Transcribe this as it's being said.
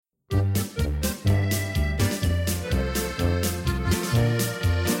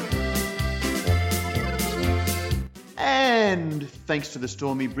thanks to the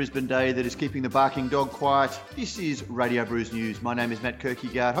stormy Brisbane day that is keeping the barking dog quiet. This is Radio Brews News. My name is Matt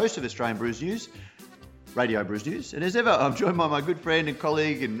Kirkegaard, host of Australian Brews News, Radio Brews News. And as ever, I'm joined by my good friend and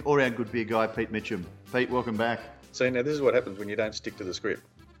colleague and all-round good beer guy, Pete Mitchum. Pete, welcome back. See, now this is what happens when you don't stick to the script.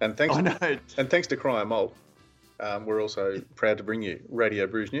 And thanks to Cryer Malt, we're also proud to bring you Radio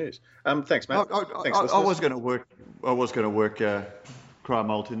Brews News. Thanks, Matt. Thanks, I was going to work Cryer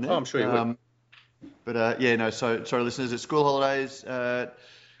Malt in there. Oh, I'm sure you would. But sorry, listeners. It's school holidays.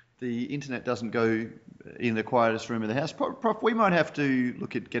 The internet doesn't go in the quietest room of the house. Prof, we might have to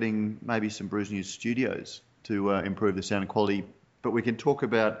look at getting maybe some Brews News studios to improve the sound quality. But we can talk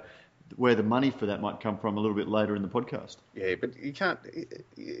about where the money for that might come from a little bit later in the podcast. Yeah, but you can't.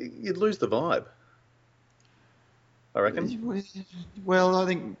 You'd lose the vibe, I reckon. Well, I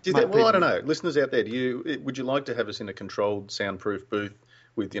think. I don't know. Listeners out there, would you like to have us in a controlled, soundproof booth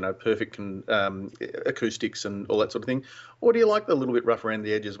with perfect acoustics and all that sort of thing, or do you like the little bit rough around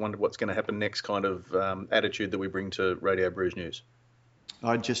the edges, wonder what's going to happen next kind of attitude that we bring to Radio Brews News?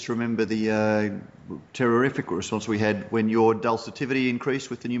 I just remember the terrific response we had when your dulcitivity increased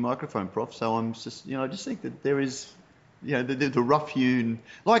with the new microphone, Prof. So I'm just, I just think that there is, the rough-hewn,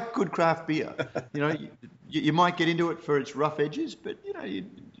 like good craft beer. You might get into it for its rough edges, but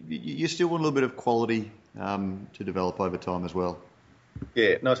you still want a little bit of quality to develop over time as well.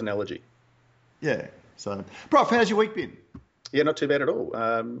 Yeah, nice analogy. Yeah. So, Prof, how's your week been? Yeah, not too bad at all.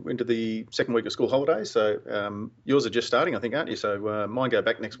 Into the second week of school holidays, so yours are just starting, I think, aren't you? So mine go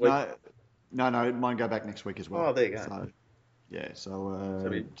back next week. No, mine go back next week as well. Oh, there you go. So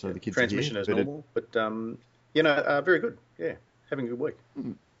the kids transmission are here, as normal, but very good. Yeah, having a good week.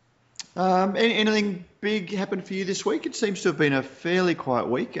 Anything big happened for you this week? It seems to have been a fairly quiet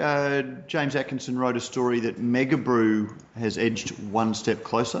week. James Atkinson wrote a story that Mega Brew has edged one step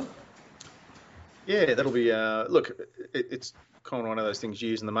closer. Yeah, that'll be, it's kind of one of those things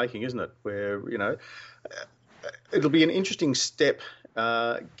years in the making, isn't it? Where, it'll be an interesting step,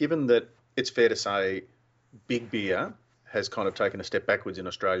 given that it's fair to say big beer has kind of taken a step backwards in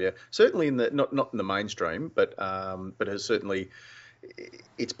Australia, certainly in the, not in the mainstream, but has certainly,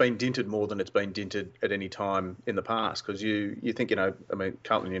 it's been dinted more than it's been dinted at any time in the past. Because you think,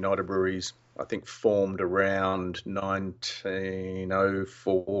 Carlton United Breweries, I think, formed around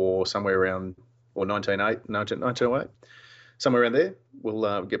 1904, somewhere around, or 1908, somewhere around there.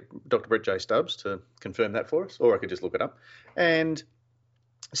 We'll get Dr. Brett J. Stubbs to confirm that for us, or I could just look it up. And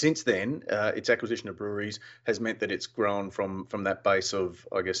since then, its acquisition of breweries has meant that it's grown from that base of,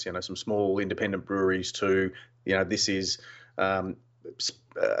 I guess, some small independent breweries to, this is a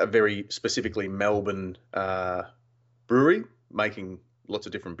very specifically Melbourne brewery making lots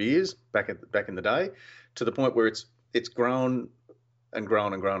of different beers back in the day, to the point where it's grown and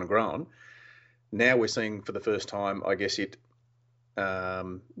grown and grown and grown. Now we're seeing for the first time, I guess, it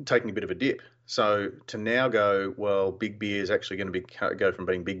taking a bit of a dip. So to now go, well, big beer is actually going to go from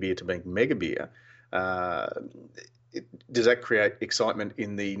being big beer to being mega beer. Does that create excitement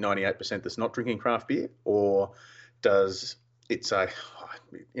in the 98% that's not drinking craft beer, or does it say,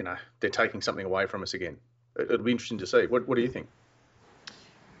 they're taking something away from us again? It'll be interesting to see. What do you think?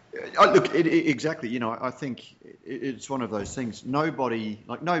 Look, exactly. I think it's one of those things. Nobody,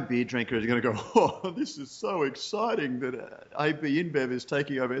 no beer drinker is going to go, oh, this is so exciting that AB InBev is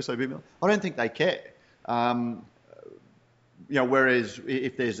taking over SAB. I don't think they care. Whereas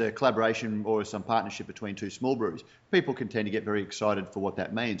if there's a collaboration or some partnership between two small breweries, people can tend to get very excited for what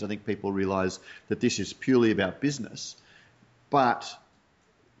that means. I think people realise that this is purely about business. But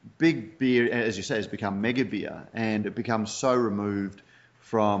big beer, as you say, has become mega beer, and it becomes so removed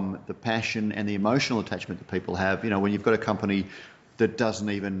from the passion and the emotional attachment that people have. When you've got a company that doesn't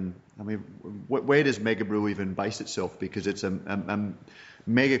even, where does Mega Brew even base itself? Because it's a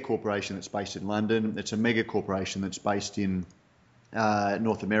mega corporation that's based in London. It's a mega corporation that's based in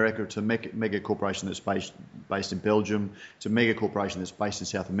North America. It's a mega corporation that's based in Belgium. It's a mega corporation that's based in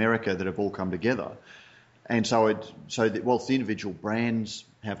South America that have all come together. And whilst the individual brands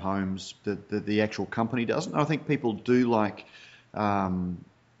have homes, the actual company doesn't. I think people do like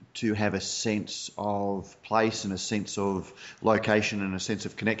to have a sense of place and a sense of location and a sense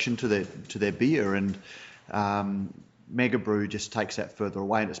of connection to their beer, and Mega Brew just takes that further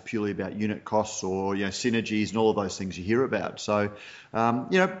away, and it's purely about unit costs or synergies and all of those things you hear about. So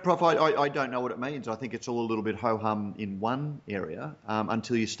Prof, I don't know what it means. I think it's all a little bit ho-hum in one area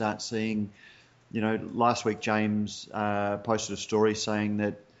until you start seeing, last week James posted a story saying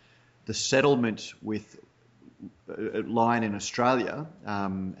that the settlement with line in Australia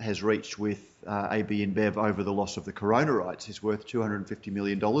has reached with AB InBev over the loss of the Corona rights is worth $250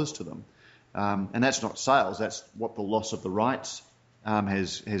 million to them. And that's not sales, that's what the loss of the rights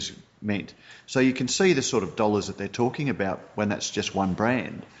has meant. So you can see the sort of dollars that they're talking about when that's just one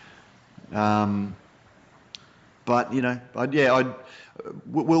brand. But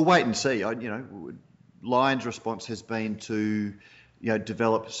we'll wait and see. Lion's response has been to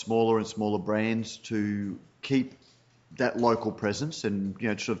develop smaller and smaller brands to keep that local presence and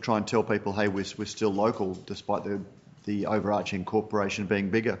sort of try and tell people, hey, we're still local despite the overarching corporation being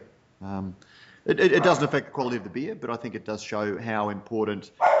bigger. It doesn't affect the quality of the beer, but I think it does show how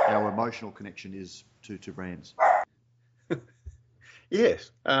important our emotional connection is to brands. Yes,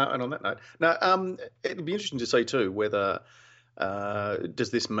 and on that note, now it'll be interesting to see too whether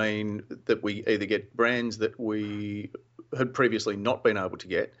does this mean that we either get brands that we had previously not been able to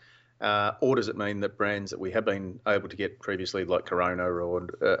get, or does it mean that brands that we have been able to get previously, like Corona or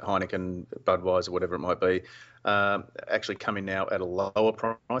Heineken, Budweiser, whatever it might be, actually come in now at a lower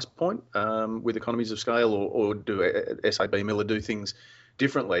price point with economies of scale, or do SAB Miller do things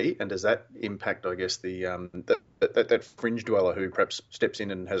differently, and does that impact, I guess, that fringe dweller who perhaps steps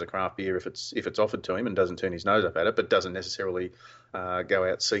in and has a craft beer if it's offered to him and doesn't turn his nose up at it, but doesn't necessarily go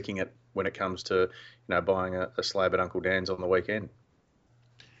out seeking it when it comes to buying a slab at Uncle Dan's on the weekend?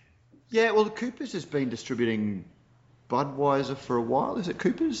 Yeah, well, Coopers has been distributing Budweiser for a while. Is it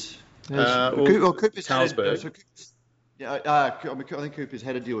Coopers? Coopers. Carlsberg. I think Coopers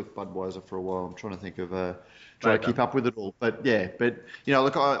had a deal with Budweiser for a while. I'm trying to think of try to keep up with it all. But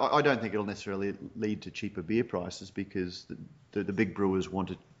look, I don't think it'll necessarily lead to cheaper beer prices because the big brewers want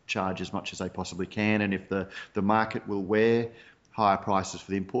to charge as much as they possibly can, and if the market will wear higher prices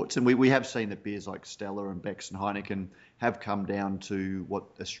for the imports, and we have seen that beers like Stella and Beck's and Heineken have come down to what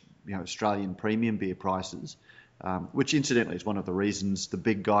Australian premium beer prices, which incidentally is one of the reasons the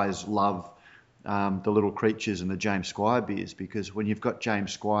big guys love the little creatures and the James Squire beers, because when you've got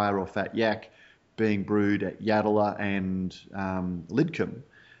James Squire or Fat Yak being brewed at Yadala and Lidcombe,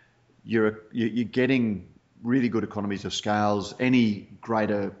 you're getting really good economies of scales. Any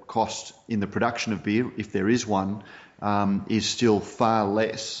greater cost in the production of beer, if there is one, is still far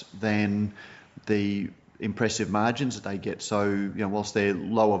less than the impressive margins that they get. So, whilst they're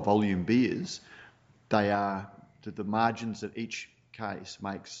lower volume beers, they are the margins that each case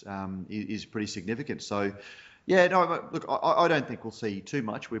makes is pretty significant. So, look, I don't think we'll see too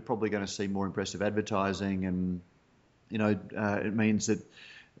much. We're probably going to see more impressive advertising, and it means that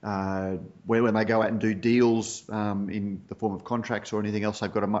when they go out and do deals in the form of contracts or anything else,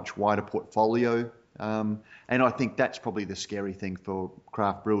 they've got a much wider portfolio. And I think that's probably the scary thing for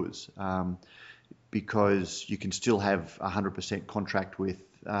craft brewers, because you can still have 100% contract with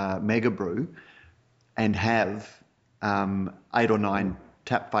Mega Brew and have 8 or 9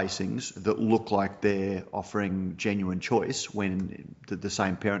 tap facings that look like they're offering genuine choice when the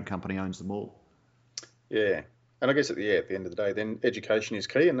same parent company owns them all. Yeah. And I guess at the end of the day, then education is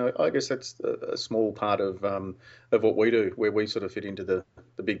key, and I guess that's a small part of what we do, where we sort of fit into the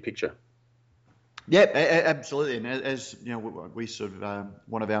big picture. Yeah, absolutely. And as we sort of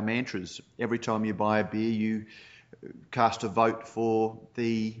one of our mantras: every time you buy a beer, you cast a vote for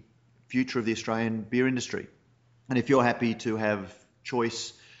the future of the Australian beer industry. And if you're happy to have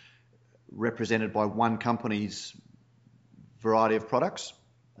choice represented by one company's variety of products,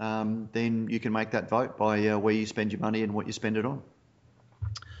 then you can make that vote by where you spend your money and what you spend it on.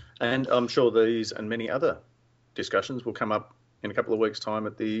 And I'm sure these and many other discussions will come up in a couple of weeks' time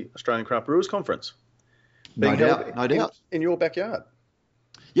at the Australian Craft Brewers Conference. No doubt. In your backyard.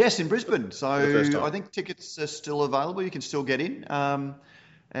 Yes, in Brisbane. So I think tickets are still available. You can still get in.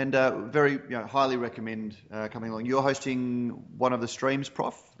 And very highly recommend coming along. You're hosting one of the streams,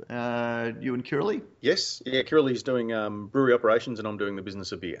 Prof, you and Kiralee? Yes. Yeah, Kiralee's doing brewery operations and I'm doing the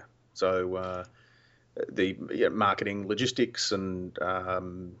business of beer. So the marketing, logistics and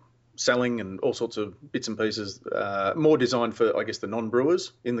selling and all sorts of bits and pieces, more designed for, I guess, the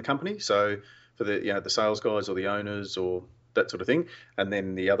non-brewers in the company. So for the sales guys or the owners or that sort of thing. And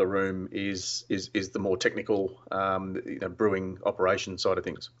then the other room is the more technical brewing operation side of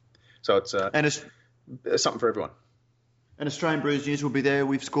things. So it's something for everyone. And Australian Brews News will be there.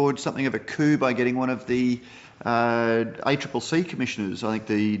 We've scored something of a coup by getting one of the ACCC commissioners, I think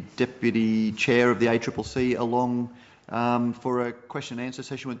the deputy chair of the ACCC, along for a question and answer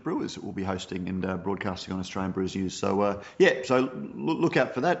session with brewers that we'll be hosting and broadcasting on Australian Brews News. So look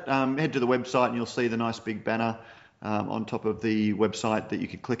out for that. Head to the website and you'll see the nice big banner on top of the website that you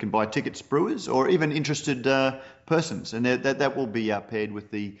can click and buy tickets, brewers or even interested persons. And that will be paired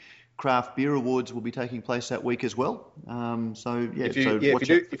with the Craft Beer Awards will be taking place that week as well. If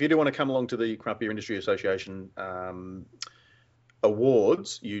you do want to come along to the Craft Beer Industry Association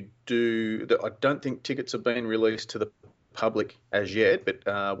Awards, I don't think tickets have been released to the public as yet,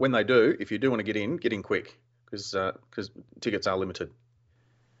 but when they do, if you do want to get in quick because tickets are limited.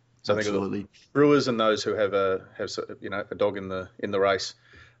 So Absolutely. I think brewers and those who have a dog in the race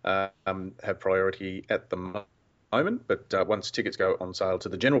have priority at the moment. But once tickets go on sale to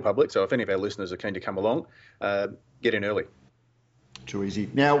the general public, so if any of our listeners are keen to come along, get in early. Too easy.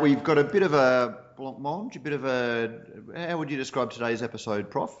 Now we've got a bit of a blancmange, how would you describe today's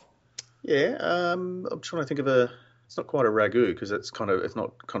episode, Prof? Yeah, I'm trying to think of it's not quite a ragu because it's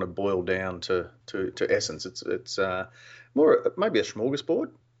not kind of boiled down to essence. It's more maybe a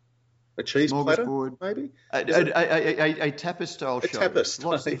smorgasbord. A cheese platter, maybe? A tapas-style show.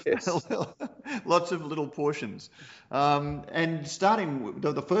 Yes. Lots of little portions. And starting,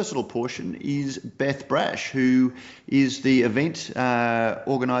 the first little portion is Beth Brash, who is the event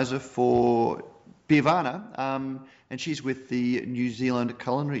organiser for Beervana, and she's with the New Zealand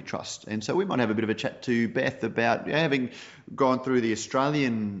Culinary Trust. And so we might have a bit of a chat to Beth about having gone through the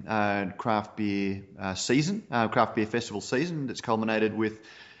Australian craft beer craft beer festival season that's culminated with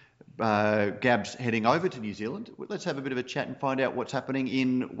Gabs heading over to New Zealand. Let's have a bit of a chat and find out what's happening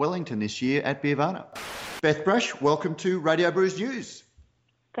in Wellington this year at Beervana. Beth Brash, welcome to Radio Brews News.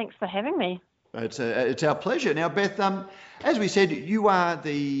 Thanks for having me. It's our pleasure. Now, Beth, as we said, you work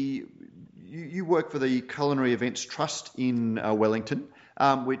for the Culinary Events Trust in Wellington,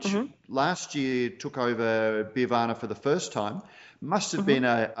 which last year took over Beervana for the first time. Must have been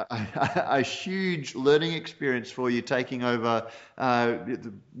a huge learning experience for you taking over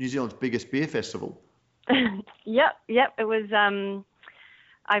New Zealand's biggest beer festival. Yep. It was.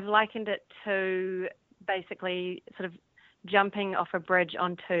 I've likened it to basically sort of jumping off a bridge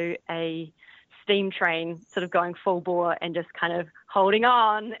onto a steam train, sort of going full bore and just kind of holding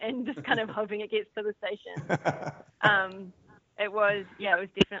on and just kind of hoping it gets to the station. It was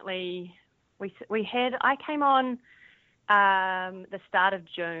definitely. I came on the start of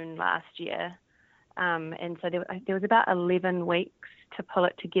June last year, and so there was about 11 weeks to pull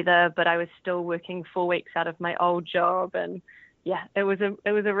it together, but I was still working 4 weeks out of my old job, and it was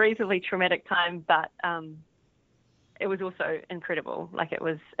a reasonably traumatic time, but it was also incredible. Like it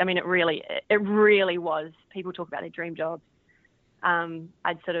really was. People talk about their dream jobs.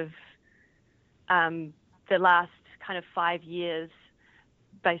 I'd sort of the last kind of 5 years,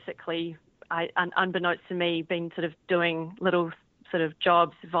 basically, unbeknownst to me, been sort of doing little sort of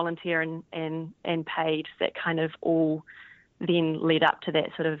jobs, volunteer and paid, that kind of all then led up to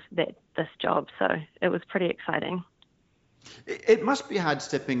this job. So it was pretty exciting. It must be hard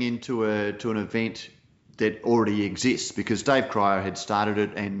stepping into an event that already exists, because Dave Cryer had started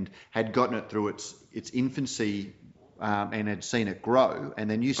it and had gotten it through its infancy and had seen it grow, and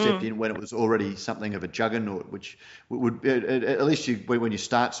then you stepped in when it was already something of a juggernaut, which would at least when you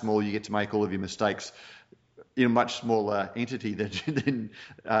start small, you get to make all of your mistakes in a much smaller entity than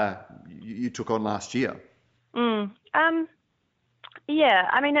you took on last year. Yeah,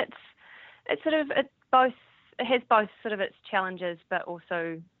 I mean it has both sort of its challenges, but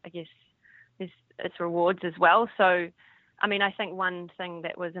also I guess its rewards as well. So, I mean, I think one thing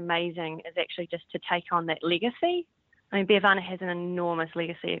that was amazing is actually just to take on that legacy. I mean, Beervana has an enormous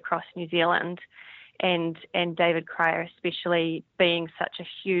legacy across New Zealand, and David Cryer especially being such a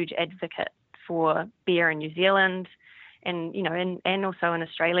huge advocate for beer in New Zealand, and and also in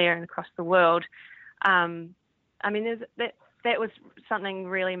Australia and across the world. I mean, that was something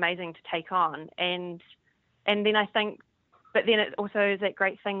really amazing to take on, and then I think, but then it also is that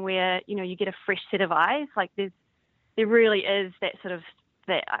great thing where you get a fresh set of eyes. Like there really is that sort of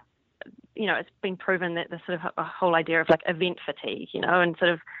that. It's been proven that the sort of a whole idea of like event fatigue, and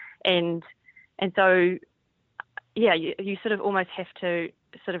sort of, and so, you sort of almost have to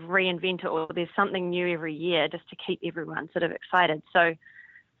sort of reinvent it, or there's something new every year just to keep everyone sort of excited. So,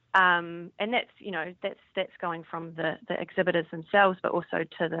 and that's going from the exhibitors themselves, but also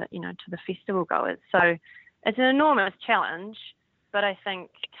to the festival goers. So it's an enormous challenge, but I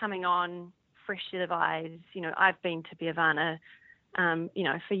think coming on fresh set of eyes, I've been to Beervana,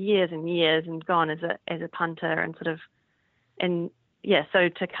 for years and years, and gone as a punter, and sort of, so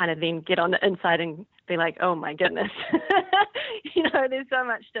to kind of then get on the inside and be like, oh my goodness, there's so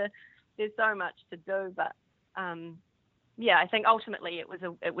much to do, but I think ultimately it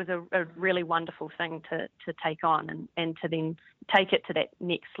was a really wonderful thing to take on and to then take it to that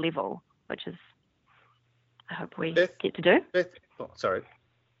next level, which is I hope we get to do.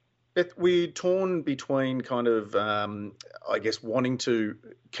 Beth, we're torn between kind of, I guess, wanting to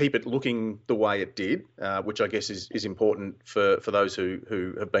keep it looking the way it did, which I guess is important for those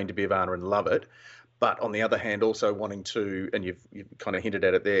who have been to Beervana and love it, but on the other hand, also wanting to, and you've kind of hinted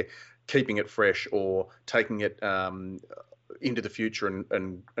at it there, keeping it fresh or taking it into the future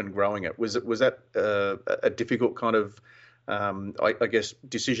and growing it. Was that a difficult kind of, I guess,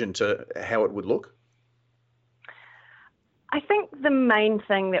 decision to how it would look? I think the main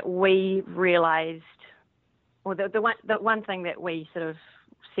thing that we realised, or the one thing that we sort of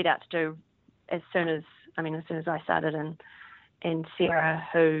set out to do as soon as I started, and Sarah,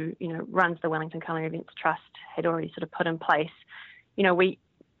 who runs the Wellington Culinary Events Trust, had already sort of put in place. We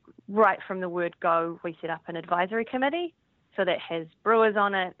right from the word go, we set up an advisory committee, so that has brewers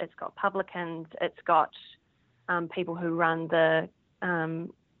on it. It's got publicans. It's got people who run the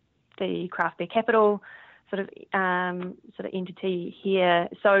craft beer capital sort of entity here.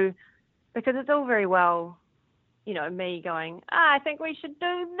 So because it's all very well, me going, I think we should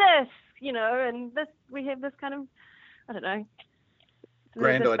do this, and this, we have this kind of, I don't know,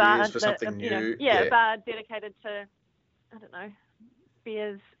 grand ideas for something new. A bar dedicated to, I don't know,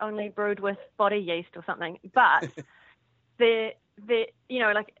 beers only brewed with body yeast or something. But but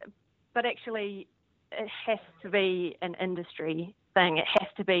actually it has to be an industry thing. It has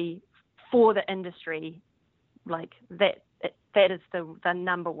to be for the industry, like that. That is the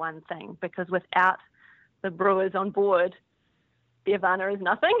number one thing, because without the brewers on board, Beervana is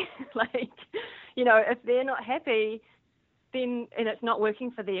nothing. If they're not happy, then, and it's not working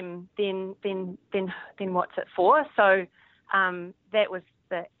for them, then what's it for? So that was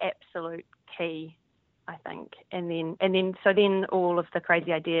the absolute key, I think. And then all of the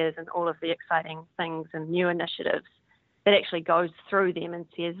crazy ideas and all of the exciting things and new initiatives that actually goes through them and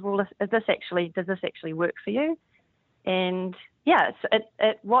says, well, does this actually work for you? And yeah,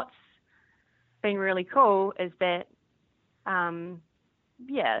 what's been really cool is that,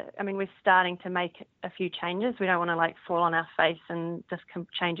 we're starting to make a few changes. We don't want to fall on our face and just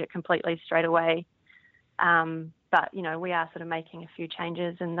change it completely straight away. But we are sort of making a few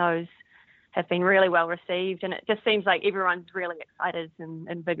changes, and those have been really well received. And it just seems like everyone's really excited and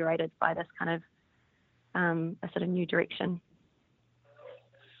invigorated by this kind of a sort of new direction.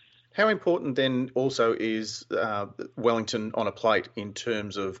 How important then also is Wellington on a plate in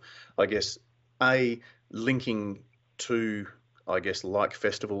terms of, I guess, linking to, I guess, like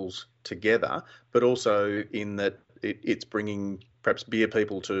festivals together, but also in that it's bringing perhaps beer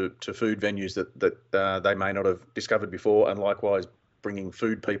people to food venues that they may not have discovered before, and likewise bringing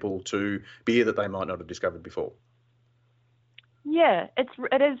food people to beer that they might not have discovered before? Yeah, it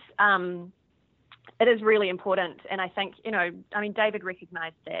is really important. And I think, David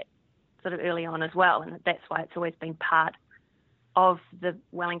recognised that sort of early on as well, and that's why it's always been part of the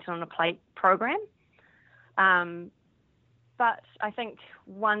Wellington on a Plate program. But I think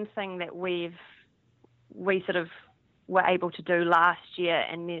one thing that we sort of were able to do last year,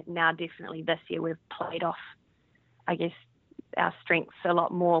 and now definitely this year, we've played off, I guess, our strengths a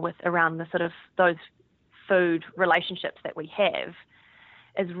lot more with around the sort of those food relationships that we have,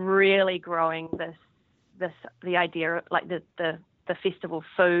 is really growing the idea of the festival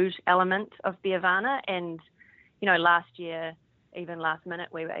food element of Beervana. And last year, even last minute,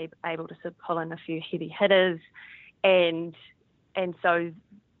 we were able to sort of pull in a few heavy hitters, and so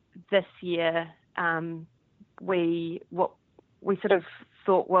this year we sort of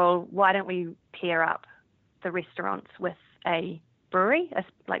thought, well, why don't we pair up the restaurants with a brewery,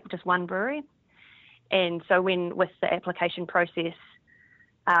 just one brewery? And so with the application process,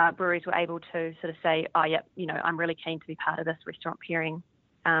 breweries were able to sort of say, oh, yeah, I'm really keen to be part of this restaurant pairing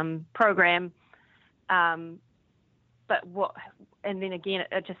program. And then again,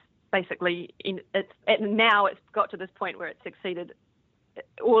 it just basically, now it's got to this point where it's exceeded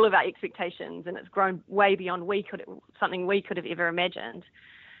all of our expectations, and it's grown way beyond something we could have ever imagined.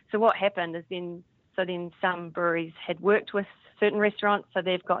 So what happened is then some breweries had worked with certain restaurants, so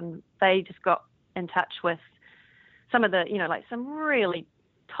they just got in touch with some of the, some really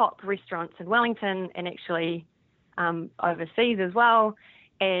top restaurants in Wellington, and actually overseas as well.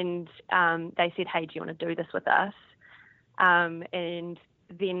 And they said, hey, do you want to do this with us? And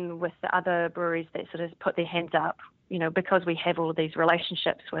then with the other breweries that sort of put their hands up, because we have all of these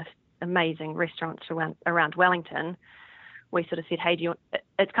relationships with amazing restaurants around Wellington, we sort of said, hey,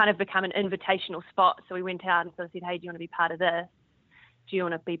 it's kind of become an invitational spot. So we went out and sort of said, hey, do you want to be part of this? Do you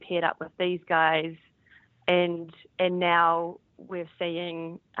want to be paired up with these guys? And now we're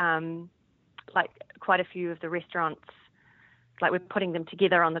seeing quite a few of the restaurants, we're putting them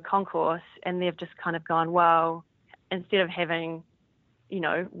together on the concourse, and they've just kind of gone, well, instead of having,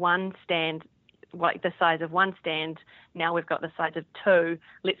 one stand, the size of one stand, now we've got the size of two.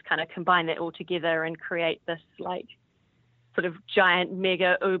 Let's kind of combine that all together and create this sort of giant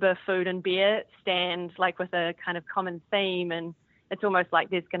mega uber food and beer stand, like with a kind of common theme, and it's almost like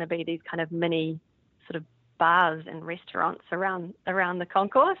there's going to be these kind of mini sort of bars and restaurants around the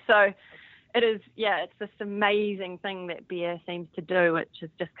concourse. So it is, it's this amazing thing that beer seems to do, which is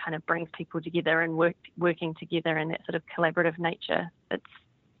just kind of brings people together and working together in that sort of collaborative nature.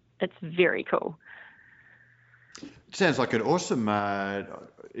 It's very cool. It sounds like an awesome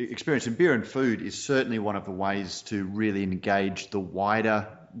experience, and beer and food is certainly one of the ways to really engage the wider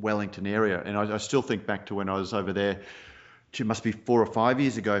Wellington area. And I still think back to when I was over there, it must be 4 or 5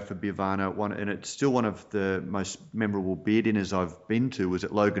 years ago for Beervana, and it's still one of the most memorable beer dinners I've been to was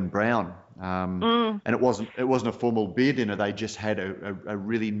at Logan Brown. And it wasn't a formal beer dinner. They just had a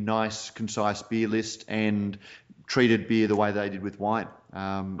really nice, concise beer list and treated beer the way they did with wine.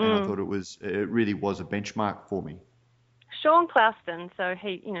 And I thought it really was a benchmark for me. Sean Clouston, so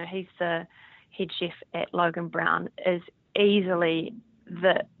he's the head chef at Logan Brown, is easily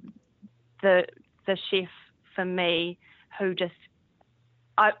the chef for me who just,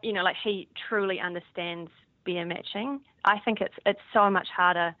 he truly understands beer matching. I think it's so much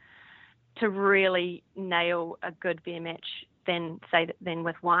harder to really nail a good beer match than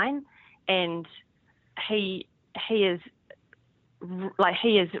with wine, and he is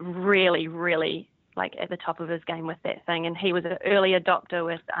really, really like at the top of his game with that thing. And he was an early adopter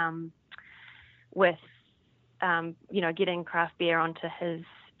with getting craft beer onto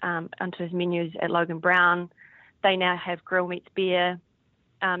his menus at Logan Brown. They now have Grill Meets Beer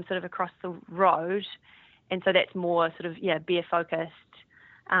sort of across the road, and so that's more sort of beer focused,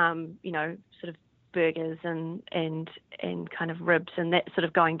 sort of burgers and kind of ribs and that sort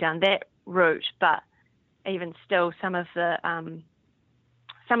of going down that route. But even still, some of the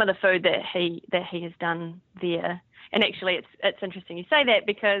food that he has done there, and actually it's interesting you say that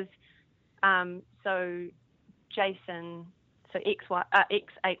because so Jason, so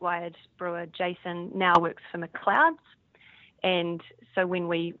ex-8 Wired brewer Jason now works for McLeod's, and so when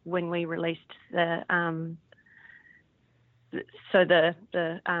we released that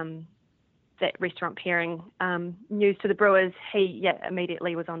restaurant pairing news to the brewers, he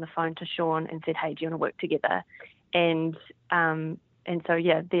immediately was on the phone to Sean and said, "Hey, do you want to work together?" And so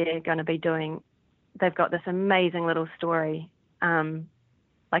they're going to be doing. They've got this amazing little story,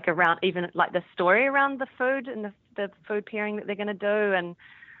 like around even like the story around the food and the food pairing that they're going to do, and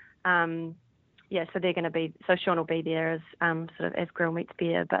so they're going to be. So Sean will be there as sort of as Grill Meets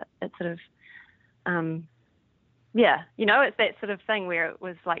Beer, but it's sort of it's that sort of thing where it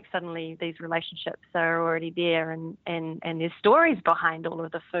was like suddenly these relationships are already there, and there's stories behind all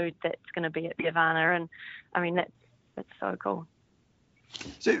of the food that's going to be at Beervana, and I mean that's so cool.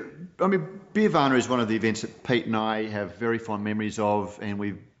 So, I mean, Beervana is one of the events that Pete and I have very fond memories of, and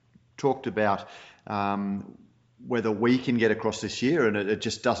we've talked about whether we can get across this year, and it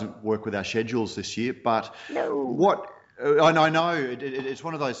just doesn't work with our schedules this year. But I know it's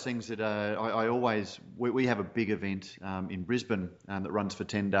one of those things that I always we have a big event in Brisbane that runs for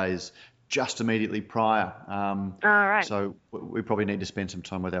 10 days just immediately prior. All right. So we probably need to spend some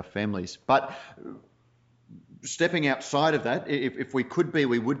time with our families. But stepping outside of that, if we could be,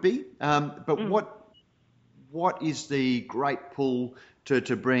 we would be. But what is the great pull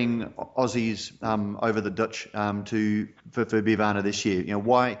to bring Aussies over the Dutch for Beervana this year? You know,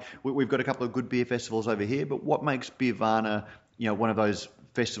 why we've got a couple of good beer festivals over here, but what makes Beervana, one of those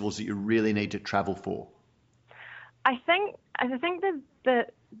festivals that you really need to travel for? I think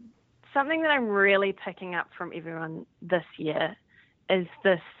that something that I'm really picking up from everyone this year is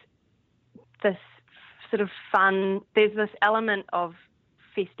this sort of fun. There's this element of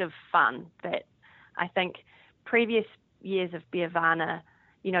festive fun that I think previous years of Beervana,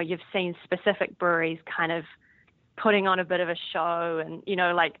 you've seen specific breweries kind of putting on a bit of a show, and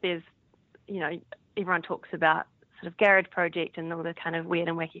like there's, everyone talks about sort of Garage Project and all the kind of weird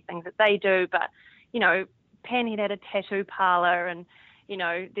and wacky things that they do, but Panhead had a tattoo parlor, and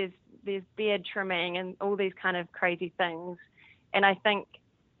there's beard trimming and all these kind of crazy things. And I think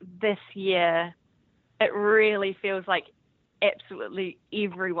this year it really feels like absolutely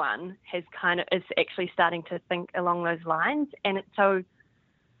everyone is actually starting to think along those lines. And so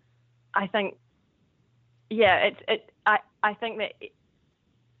I think, I think that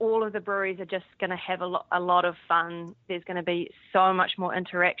all of the breweries are just going to have a lot of fun. There's going to be so much more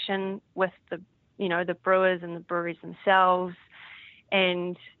interaction with the brewers and the breweries themselves.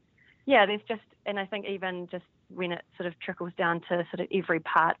 And there's just, and I think even just when it sort of trickles down to sort of every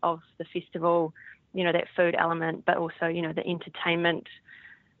part of the festival, that food element, but also, the entertainment,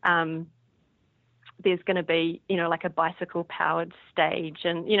 there's going to be, like a bicycle powered stage,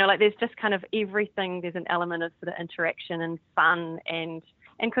 and, like there's just kind of everything. There's an element of sort of interaction and fun, and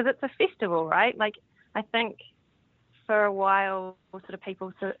because it's a festival, right? Like, I think for a while, sort of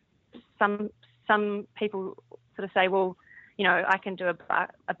people, some people sort of say, well, I can do a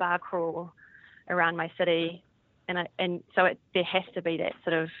bar crawl around my city, and so there has to be that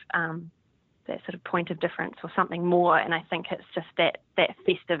sort of point of difference or something more. And I think it's just that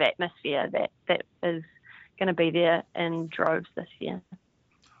festive atmosphere that is going to be there in droves this year.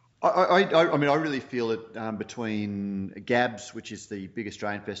 I mean, I really feel it between Gabs, which is the big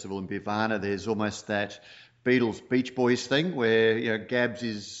Australian festival, and Birvana. There's almost that Beatles Beach Boys thing where Gabs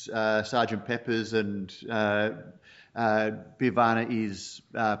is Sgt. Pepper's and Birvana is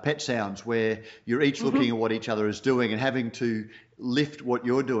Pet Sounds, where you're each looking at what each other is doing and having to lift what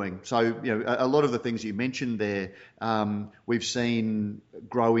you're doing. So, a lot of the things you mentioned there, we've seen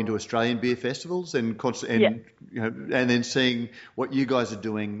grow into Australian beer festivals and then seeing what you guys are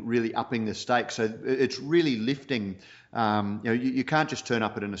doing, really upping the stakes. So it's really lifting. You can't just turn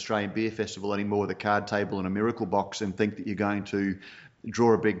up at an Australian beer festival anymore with a card table and a miracle box and think that you're going to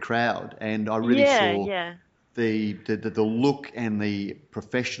draw a big crowd. And I really saw the look and the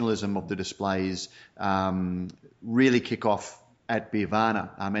professionalism of the displays really kick off at Birvana,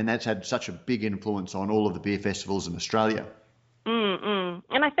 and that's had such a big influence on all of the beer festivals in Australia.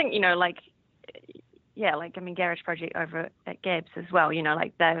 And I think, Garage Project over at Gabs as well,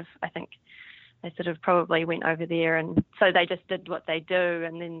 I think they sort of probably went over there, and so they just did what they do,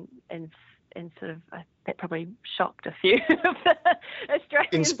 and then that probably shocked a few of the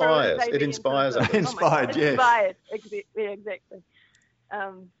Australians. It inspires. Inspired, yeah. Inspired, yeah, exactly.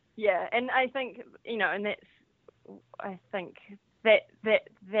 And I think, and that's, I think that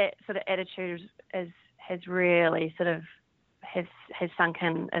sort of attitude has really sort of has sunk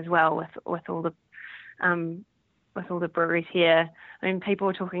in as well with all the breweries here. I mean, people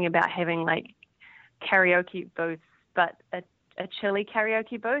are talking about having like karaoke booths, but a chili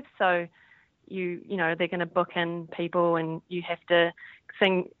karaoke booth. So they're going to book in people, and you have to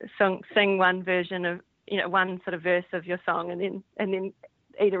sing one version of one sort of verse of your song, and then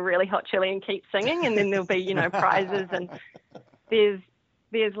eat a really hot chili and keep singing, and then there'll be prizes, and there's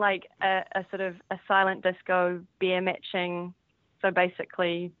like a sort of a silent disco beer matching. So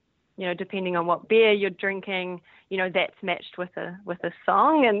basically, depending on what beer you're drinking, that's matched with a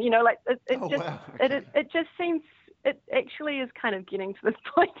song, and it just seems, it actually is kind of getting to this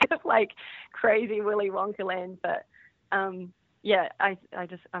point of like crazy Willy Wonka land. But I'm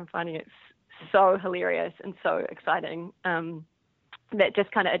finding it so hilarious and so exciting. That just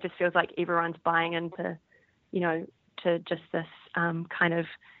it just feels like everyone's buying into, to just this kind of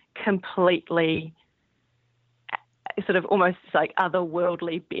completely sort of almost like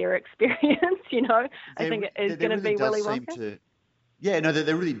otherworldly beer experience, I think it is going to be Willy Wonka.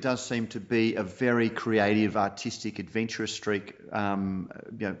 There really does seem to be a very creative, artistic, adventurous streak,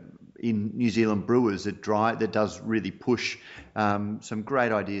 in New Zealand brewers that does really push some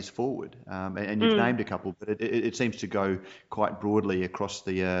great ideas forward. And you've named a couple, but it seems to go quite broadly across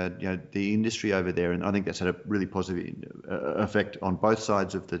the industry over there, and I think that's had a really positive effect on both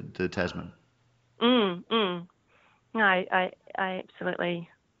sides of the Tasman. No, I absolutely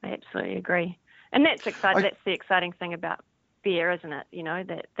agree, and that's exciting. That's the exciting thing about beer, isn't it?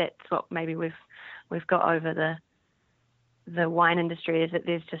 That's what maybe we've got over the wine industry, is that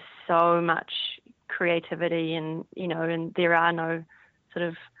there's just so much creativity, and and there are no sort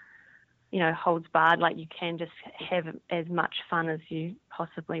of holds barred. Like, you can just have as much fun as you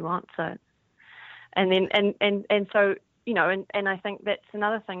possibly want. So, and I think that's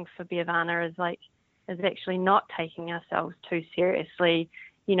another thing for Birvana is actually not taking ourselves too seriously.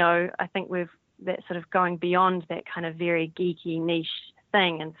 I think that's sort of going beyond that kind of very geeky niche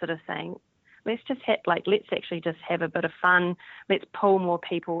thing, and sort of saying, let's actually just have a bit of fun. Let's pull more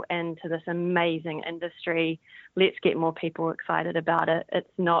people into this amazing industry. Let's get more people excited about it.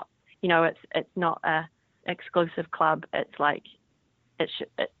 It's not, it's not a exclusive club. It's like, it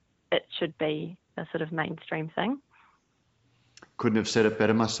should be a sort of mainstream thing. Couldn't have said it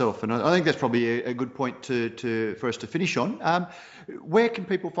better myself, and I think that's probably a good point for us to finish on. Where can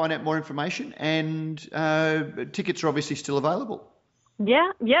people find out more information? And tickets are obviously still available.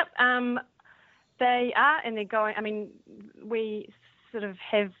 Yeah, yep. They are, and they're going. I mean, we sort of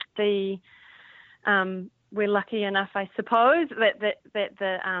have we're lucky enough, I suppose, that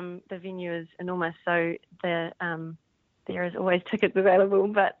the venue is enormous, so there is always tickets available.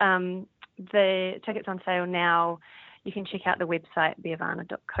 But the tickets on sale now. You can check out the website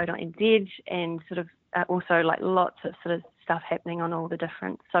birvana.co.nz, and sort of also like lots of sort of stuff happening on all the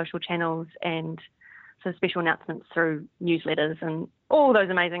different social channels, and sort of special announcements through newsletters and all those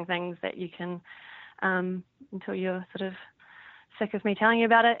amazing things that you can, until you're sort of sick of me telling you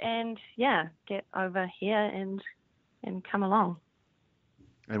about it, and get over here and come along.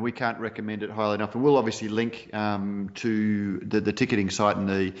 And we can't recommend it highly enough. And we'll obviously link to the ticketing site and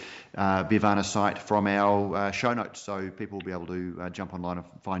the Bivana site from our show notes, so people will be able to jump online and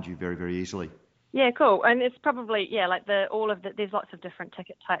find you very, very easily. Yeah, cool. And it's probably like there's lots of different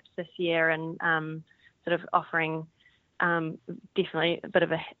ticket types this year, and sort of offering definitely a bit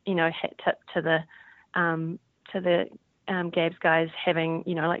of a hat tip to the Gabs guys, having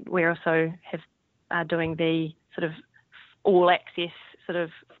like we also have doing the sort of all access sort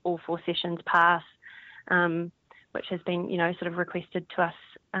of all 4 sessions pass, which has been sort of requested to us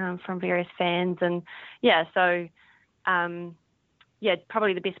from various fans, and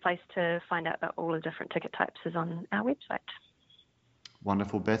probably the best place to find out about all the different ticket types is on our website.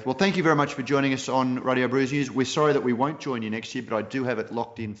 Wonderful, Beth. Well, thank you very much for joining us on Radio Brews News. We're sorry that we won't join you next year, but I do have it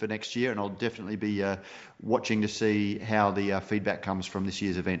locked in for next year, and I'll definitely be watching to see how the feedback comes from this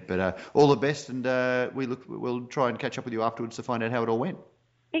year's event. But all the best, and we'll try and catch up with you afterwards to find out how it all went.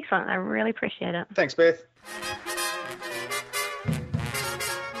 Excellent. I really appreciate it. Thanks, Beth.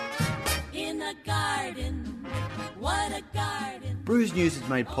 In a garden, what a garden. Brews News is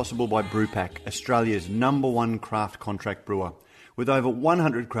made possible by Brewpack, Australia's #1 craft contract brewer. With over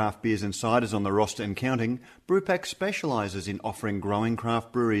 100 craft beers and ciders on the roster and counting, Brewpack specialises in offering growing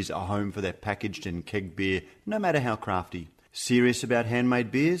craft breweries a home for their packaged and kegged beer, no matter how crafty. Serious about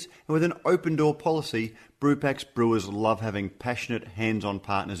handmade beers, and with an open-door policy, Brewpack's brewers love having passionate, hands-on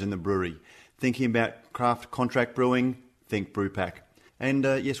partners in the brewery. Thinking about craft contract brewing? Think Brewpack. And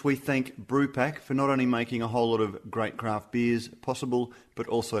yes, we thank Brewpack for not only making a whole lot of great craft beers possible, but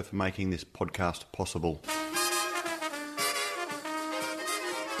also for making this podcast possible.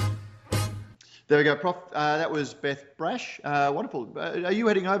 There we go, Prof. That was Beth Brash. Wonderful. Are you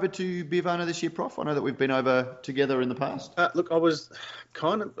heading over to Bivana this year, Prof? I know that we've been over together in the past. Look, I was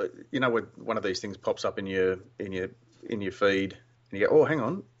kind of, when one of these things pops up in your feed, and you go, oh, hang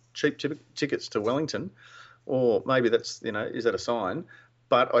on, cheap tickets to Wellington, or maybe that's, is that a sign?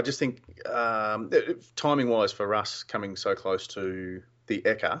 But I just think timing-wise for us coming so close to the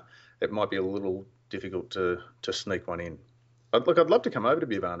Ekka, it might be a little difficult to sneak one in. I'd love to come over to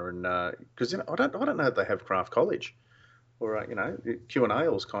Bivana, and because I don't know if they have craft college or Q&A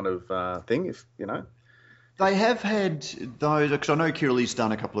ales kind of thing. If they have had those, because I know Kiraleigh's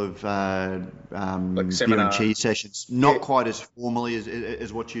done a couple of beer and cheese sessions, not quite as formally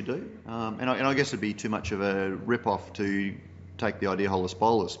as what you do, and I guess it'd be too much of a rip-off to take the idea holus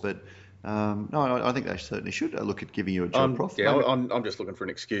bolus, but. No, I think they certainly should look at giving you a job, Prof. Yeah, I'm just looking for an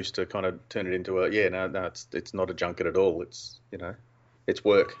excuse to kind of turn it into it's not a junket at all. It's it's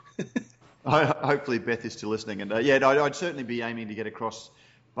work. Hopefully Beth is still listening, and I'd certainly be aiming to get across,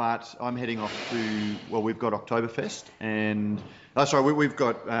 but I'm heading off to we've got Oktoberfest, and we've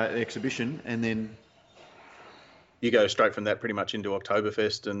got exhibition, and then you go straight from that pretty much into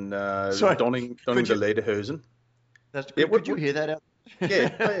Oktoberfest and donning the lederhosen. Could you hear that out?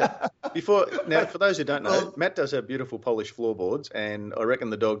 Yeah. Now, for those who don't know, Matt does have beautiful polished floorboards, and I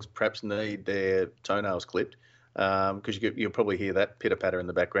reckon the dogs perhaps need their toenails clipped because you'll probably hear that pitter-patter in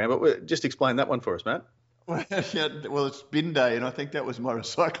the background. But just explain that one for us, Matt. Well, it's bin day, and I think that was my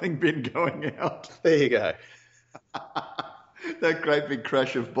recycling bin going out. There you go. That great big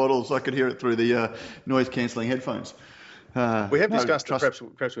crash of bottles, I could hear it through the noise-cancelling headphones. We have discussed that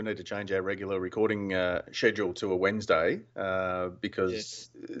perhaps we need to change our regular recording schedule to a Wednesday because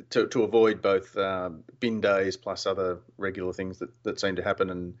to avoid both bin days plus other regular things that seem to happen,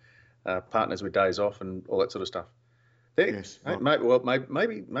 and partners with days off and all that sort of stuff. Yes.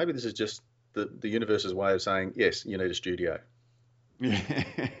 Maybe this is just the universe's way of saying, yes, you need a studio. Yeah.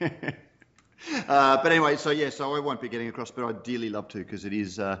 But anyway, so I won't be getting across, but I'd dearly love to, because it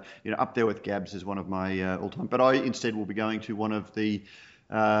is, up there with Gabs as one of my all-time. But I instead will be going to one of the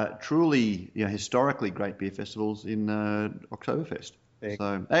truly, historically great beer festivals in Oktoberfest.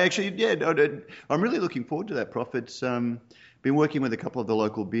 So I'm really looking forward to that, Prof. It's been working with a couple of the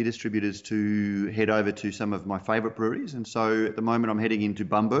local beer distributors to head over to some of my favourite breweries, and so at the moment I'm heading into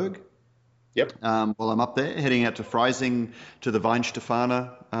Bamberg. Yep. While I'm up there, heading out to Freising to the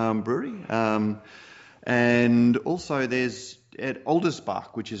Weinstefana brewery. And also there's at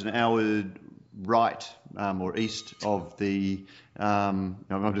Aldersbach, which is an hour right or east of the, I'm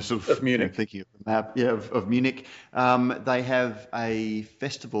just sort of Munich. Thinking of the map, of Munich. They have a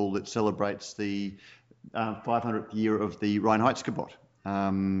festival that celebrates the 500th year of the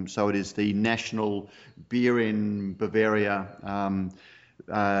Reinheitsgebot. So it is the national beer in Bavaria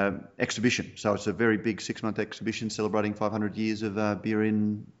exhibition. So it's a very big 6-month exhibition celebrating 500 years of beer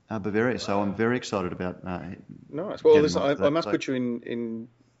in Bavaria. So I'm very excited about. Nice. Well, listen, I must put you in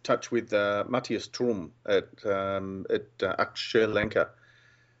touch with Matthias Trum at Schlenkerla.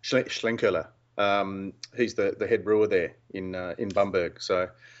 He's the head brewer there in Bamberg. So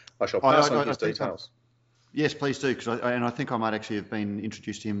I shall pass on his details. Yes, please do, because I think I might actually have been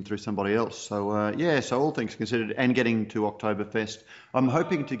introduced to him through somebody else. So, so all things considered, and getting to Oktoberfest, I'm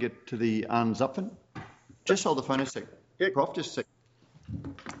hoping to get to the Anzapfen. Just hold the phone a sec. Yeah. Prof, just a sec.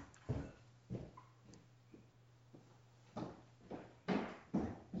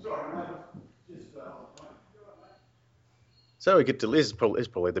 So we get to Liz,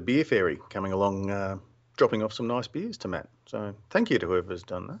 probably the beer fairy coming along, dropping off some nice beers to Matt. So thank you to whoever's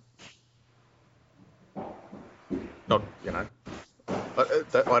done that. Not, I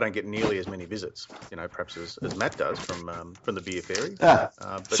don't get nearly as many visits, perhaps as Matt does from the beer fairy.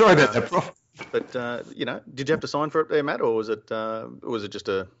 Sorry about that, Prof. But did you have to sign for it there, Matt, or was it just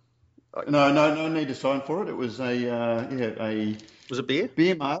a? No need to sign for it. It was a Was it beer?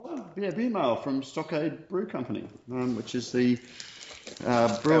 Beer mail, beer mail from Stockade Brew Company, which is the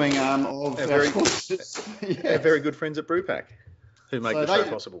brewing arm of our very good friends at Brewpack, who make the show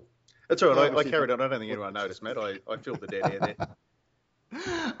possible. That's all right. I carried on. I don't think anyone noticed, Matt. I filled the dead air there.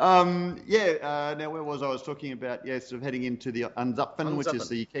 Now, where was I? I was talking about, sort of heading into the Anzapfen, which is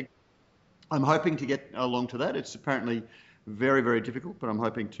the keg. I'm hoping to get along to that. It's apparently very, very difficult, but I'm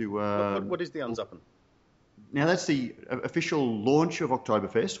hoping to... What is the Anzapfen? Now, that's the official launch of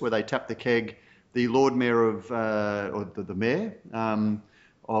Oktoberfest, where they tap the keg. The Lord Mayor or the Mayor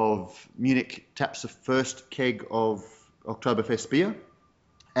of Munich taps the first keg of Oktoberfest beer.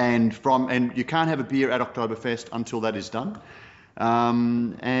 And you can't have a beer at Oktoberfest until that is done.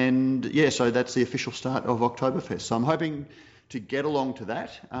 So that's the official start of Oktoberfest. So I'm hoping to get along to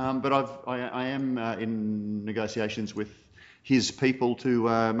that. But I am in negotiations with his people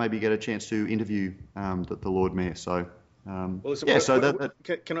to maybe get a chance to interview the Lord Mayor. So can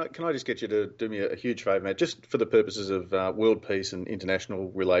I just get you to do me a huge favour, Matt, just for the purposes of world peace and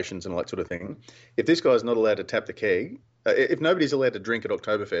international relations and all that sort of thing. If this guy's not allowed to tap the keg, if nobody's allowed to drink at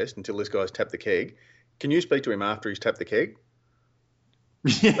Oktoberfest until this guy's tapped the keg, can you speak to him after he's tapped the keg?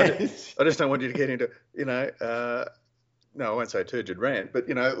 Yes. I just don't want you to get into, no, I won't say a turgid rant, but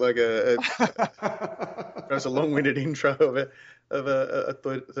like perhaps a long-winded intro of a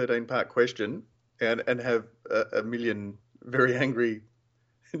 13-part question, and have a million very angry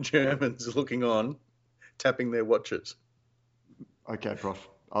Germans looking on, tapping their watches. Okay, Prof.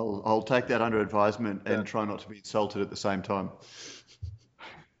 I'll take that under advisement and try not to be insulted at the same time.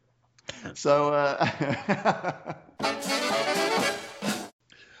 So,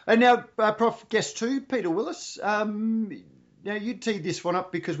 and now, Prof, guest 2, Peter Willis. Now, you teed this one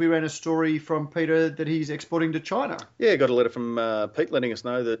up because we ran a story from Peter that he's exporting to China. Yeah, got a letter from Pete letting us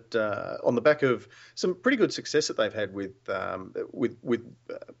know that on the back of some pretty good success that they've had with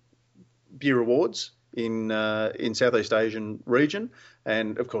beer awards in Southeast Asian region,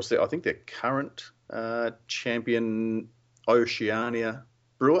 and of course, I think their current champion Oceania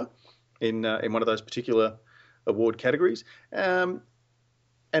brewer in one of those particular award categories, and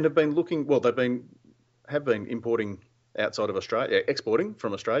have been looking. Well, have been importing outside of Australia, exporting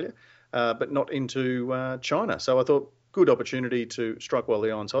from Australia, but not into China. So I thought good opportunity to strike while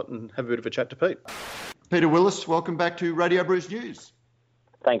the iron's hot and have a bit of a chat to Pete. Peter Willis, welcome back to Radio Brews News.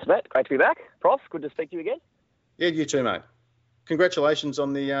 Thanks, Matt. Great to be back. Prof, good to speak to you again. Yeah, you too, mate. Congratulations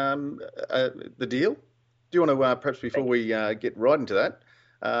on the deal. Do you want to, perhaps before we get right into that,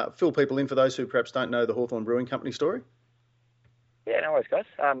 fill people in for those who perhaps don't know the Hawthorn Brewing Company story? Yeah, no worries, guys.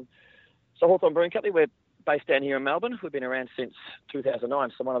 So Hawthorn Brewing Company, we're based down here in Melbourne. We've been around since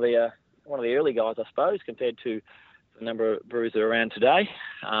 2009, so one of the early guys, I suppose, compared to the number of brewers that are around today.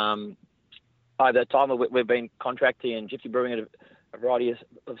 By that time, we've been contracting and gypsy brewing at a variety of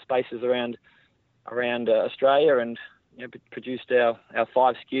spaces around Australia, and produced our 5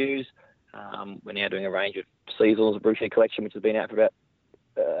 SKUs. We're now doing a range of seasonals, a brewshed collection, which has been out for about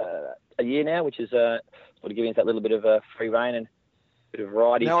a year now, which is sort of giving us that little bit of free rein and a bit of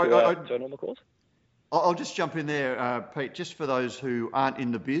variety to our normal course. I'll just jump in there, Pete, just for those who aren't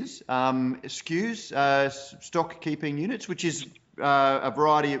in the biz. SKUs, stock keeping units, which is a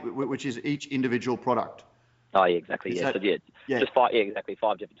variety, which is each individual product. Oh, yeah, exactly. Just 5, exactly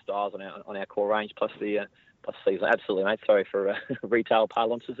 5 different styles on our core range, plus the season. Absolutely, mate. Sorry for retail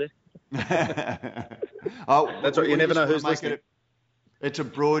parlances there. That's right. You never know who's listening. It's a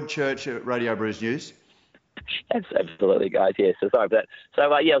broad church at Radio Brews News. That's absolutely, guys. Yeah. So sorry for that. So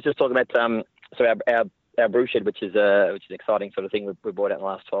I was just talking about our our brew shed, which is an exciting sort of thing we brought out in the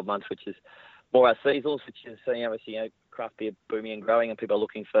last 12 months, which is more our seasonals, which is obviously craft beer booming and growing, and people are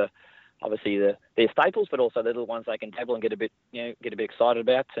looking for obviously their staples, but also the little ones they can dabble and get a bit excited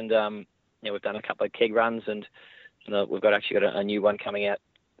about. And we've done a couple of keg runs, and we've got a new one coming out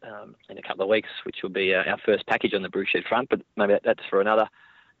in a couple of weeks, which will be our first package on the brew shed front. But maybe that's for another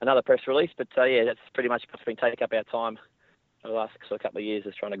press release. But that's pretty much what's been taking up our time for the last sort of couple of years,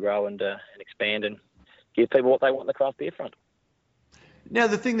 is trying to grow and expand and give people what they want on the craft beer front. Now,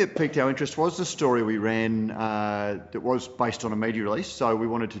 the thing that piqued our interest was the story we ran that was based on a media release, so we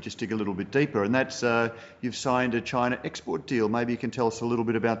wanted to just dig a little bit deeper, and that's you've signed a China export deal. Maybe you can tell us a little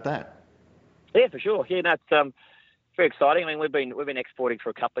bit about that. Yeah, for sure. Yeah, that's very exciting. I mean, we've been exporting for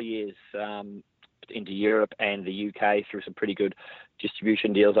a couple of years into Europe and the UK through some pretty good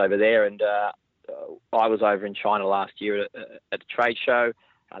distribution deals over there, and I was over in China last year at the trade show.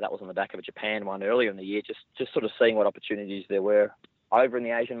 That was on the back of a Japan one earlier in the year, just sort of seeing what opportunities there were over in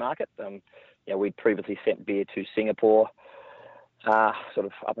the Asian market. We'd previously sent beer to Singapore sort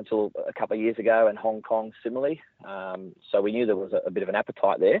of up until a couple of years ago, and Hong Kong similarly. So we knew there was a bit of an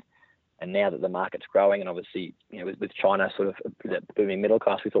appetite there. And now that the market's growing, and obviously with China sort of that booming middle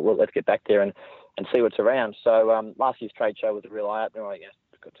class, we thought, well, let's get back there and see what's around. So last year's trade show was a real eye-opener. I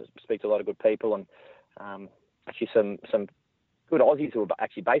got to speak to a lot of good people, and actually some good Aussies who were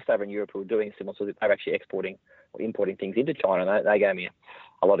actually based over in Europe who were doing similar, so they were actually exporting or importing things into China. And they gave me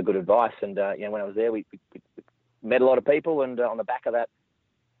a lot of good advice. And when I was there, we met a lot of people, and on the back of that,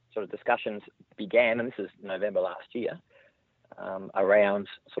 sort of discussions began. And this is November last year, around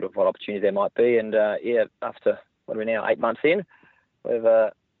sort of what opportunity there might be. And after what are we now, 8 months in, we've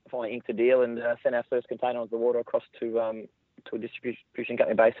finally inked a deal and sent our first container on the water across to a distribution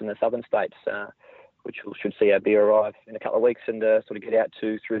company based in the southern states, which should see our beer arrive in a couple of weeks and sort of get out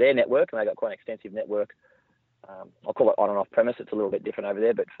through their network. And they've got quite an extensive network. I'll call it on and off premise. It's a little bit different over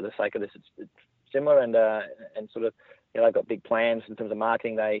there, but for the sake of this, it's similar. And sort of, they've got big plans in terms of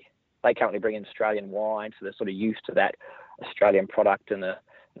marketing. They currently bring in Australian wine, so they're sort of used to that Australian product and the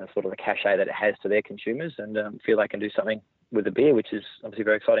sort of the cachet that it has to their consumers, and feel they can do something with the beer, which is obviously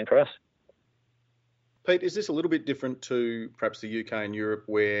very exciting for us. Pete, is this a little bit different to perhaps the UK and Europe,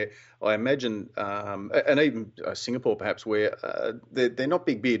 where I imagine, and even Singapore perhaps, where they're not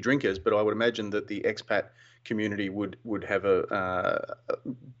big beer drinkers, but I would imagine that the expat community would have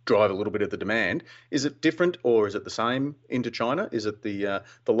drive a little bit of the demand. Is it different, or is it the same into China? Is it the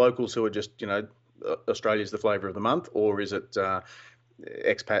locals who are just, Australia's the flavour of the month, or is it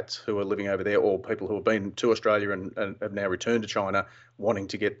expats who are living over there, or people who have been to Australia and have now returned to China wanting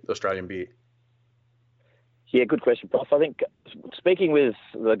to get Australian beer? Yeah, good question, Prof. I think speaking with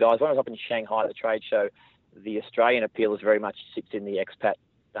the guys, when I was up in Shanghai at the trade show, the Australian appeal is very much sits in the expat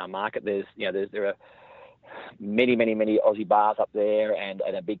market. There are many Aussie bars up there and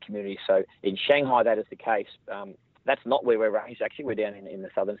a big community. So in Shanghai, that is the case. That's not where we're ranged. Actually, we're down in the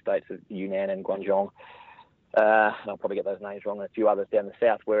southern states of Yunnan and Guangdong. I'll probably get those names wrong, and a few others down the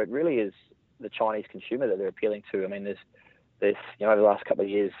south, where it really is the Chinese consumer that they're appealing to. I mean, there's over the last couple of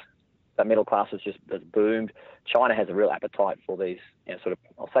years, that middle class has boomed. China has a real appetite for these, sort of,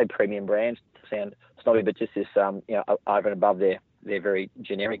 I'll say premium brands, to sound snobby, but just this, over and above their very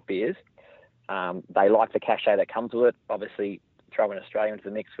generic beers. They like the cachet that comes with it. Obviously, throw in Australia into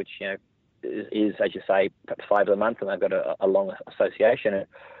the mix, which, is, as you say, perhaps flavour of the month, and they've got a long association.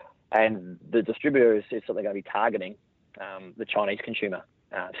 And the distributor is something going to be targeting the Chinese consumer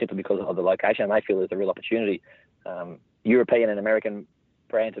simply because of the location, and they feel there's a real opportunity. European and American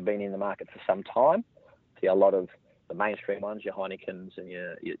brands have been in the market for some time. See a lot of the mainstream ones, your Heinekens and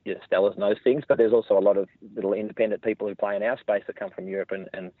your Stellas and those things, but there's also a lot of little independent people who play in our space that come from Europe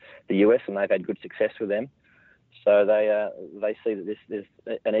and the US, and they've had good success with them. So they see that there's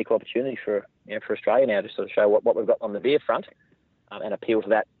an equal opportunity for Australia now to sort of show what we've got on the beer front, and appeal to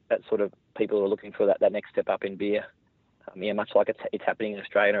that sort of people who are looking for that next step up in beer. Much like it's happening in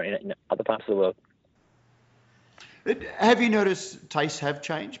Australia or in other parts of the world. Have you noticed tastes have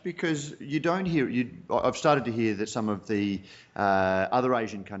changed? Because you don't hear. I've started to hear that some of the other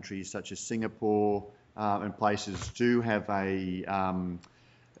Asian countries, such as Singapore and places, do have a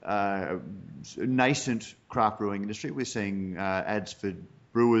nascent craft brewing industry. We're seeing ads for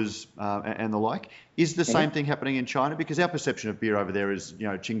brewers and the like. Is the same thing happening in China? Because our perception of beer over there is,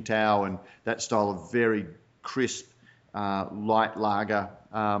 Qingdao and that style of very crisp, light lager.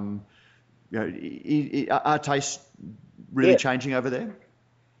 Are tastes really changing over there?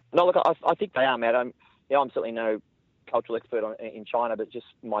 No, look, I think they are, Matt. I'm certainly no cultural expert in China, but just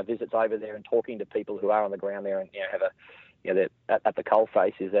my visits over there and talking to people who are on the ground there and have they're at the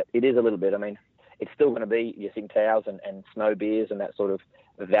coalface, is that it is a little bit. I mean, it's still going to be your Tsingtaos and snow beers and that sort of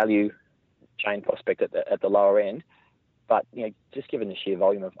value chain prospect at the lower end. But, just given the sheer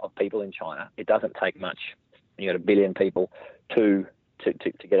volume of people in China, it doesn't take much. You got 1 billion people to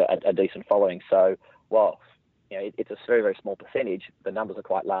get a decent following. So while it's a very, very small percentage, the numbers are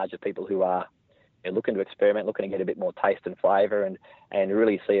quite large of people who are looking to experiment, looking to get a bit more taste and flavour, and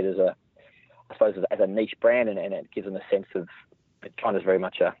really see it as a niche brand, and it gives them a sense of China's very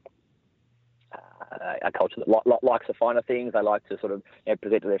much a culture that likes the finer things. They like to sort of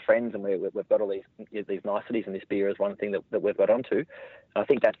present to their friends, and we've got all these niceties, and this beer is one thing that we've got onto. And I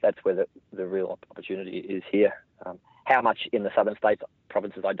think that's where the real opportunity is here. How much in the southern states,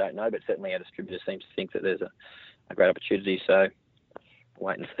 provinces, I don't know, but certainly our distributor seems to think that there's a great opportunity. So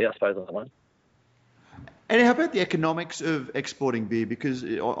wait and see, I suppose, on that one. And how about the economics of exporting beer? Because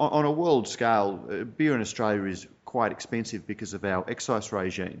on a world scale, beer in Australia is quite expensive because of our excise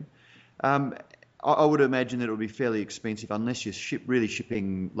regime. I would imagine that it would be fairly expensive unless you're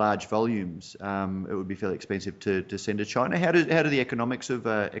shipping large volumes. It would be fairly expensive to send to China. How do the economics of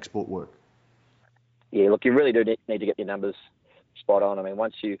export work? Yeah, look, you really do need to get your numbers spot on. I mean,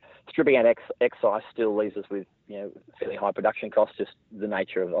 once you stripping out excise, still leaves us with fairly high production costs, just the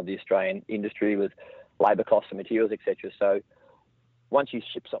nature of the Australian industry with labour costs and materials, etc. So once you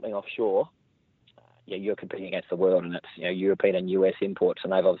ship something offshore, you're competing against the world, and that's European and US imports,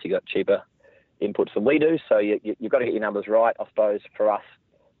 and they've obviously got cheaper inputs than we do. So you've got to get your numbers right. I suppose for us,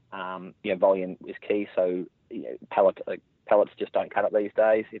 volume is key. So pallets just don't cut it these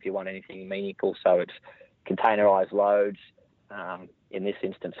days if you want anything meaningful. So it's containerised loads. In this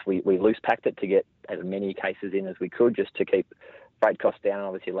instance, we loose packed it to get as many cases in as we could, just to keep freight costs down and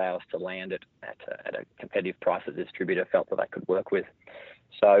obviously allow us to land it at a competitive price that the distributor felt that they could work with.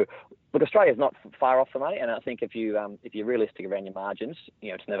 So, look, Australia's not far off the money, and I think if you're realistic around your margins,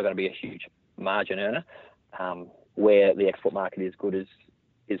 it's never going to be a huge margin earner. Where the export market is good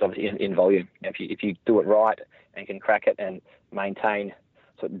is obviously in volume. If you do it right and can crack it and maintain,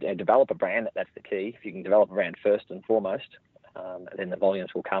 develop a brand, that's the key. If you can develop a brand first and foremost, then the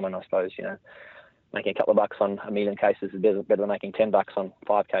volumes will come. And I suppose making a couple of bucks on 1 million cases is better than making $10 on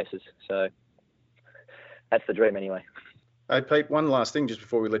 5 cases. So that's the dream, anyway. Hey, Pete, one last thing just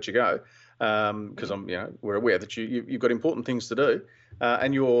before we let you go, because we're aware that you've got important things to do,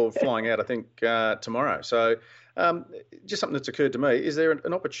 and you're flying out, I think, tomorrow. So just something that's occurred to me: is there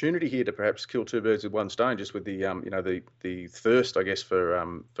an opportunity here to perhaps kill two birds with one stone, just with the thirst, I guess,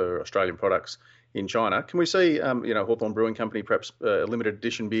 for Australian products in China? Can we see Hawthorn Brewing Company perhaps a limited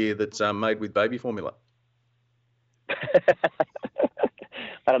edition beer that's made with baby formula?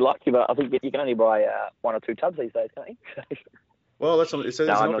 I'd like to, but I think you can only buy 1 or 2 tubs these days, can't you? Well, there's an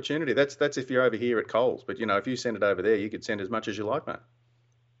opportunity. That's if you're over here at Coles, but if you send it over there, you could send as much as you like, mate.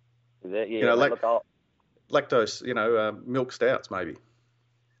 Lactose, milk stouts maybe.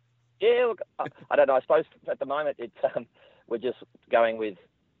 Yeah, look, I don't know. I suppose at the moment it's we're just going with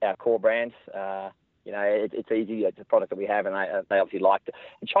our core brands. It's easy. It's a product that we have, and they obviously liked it.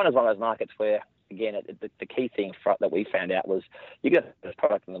 And China's one of those markets where, again, the key thing that we found out was you get the best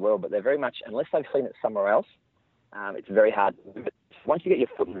product in the world, but they're very much, unless they've seen it somewhere else, it's very hard to move it. Once you get your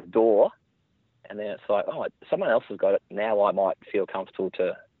foot in the door, and then it's like, oh, someone else has got it, now I might feel comfortable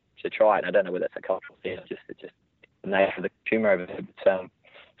to try it. And I don't know whether that's a cultural thing, it's just the nature of the consumer over there. But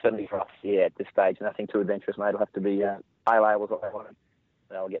certainly for us, at this stage, nothing too adventurous, mate. It'll have to be pale ale was what they wanted.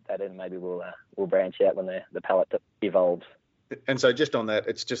 I'll get that in. Maybe we'll branch out when the palate evolves. And so just on that,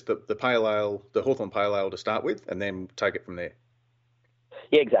 it's just the pale ale, the Hawthorn pale ale to start with, and then take it from there.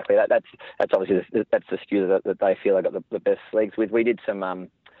 Yeah, exactly. That's obviously that's the SKU that they feel they got the best legs with. We did some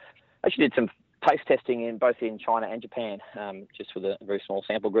taste testing both in China and Japan, just with a very small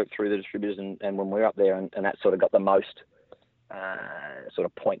sample group through the distributors, and when we were up there, and that sort of got the most sort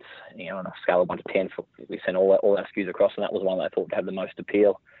of points, on a scale of 1 to 10. We sent all our SKUs across, and that was one that I thought would have the most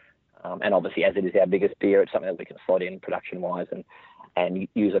appeal. And obviously, as it is our biggest beer, it's something that we can slot in production-wise and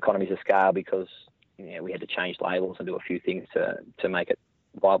use economies of scale, because we had to change labels and do a few things to make it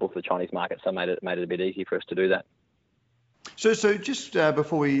viable for the Chinese market. So it made it a bit easier for us to do that. So just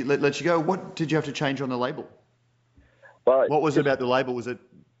before we let you go, what did you have to change on the label? Well, what was it about the label? Was it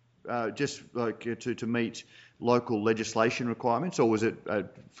just like to meet local legislation requirements, or was it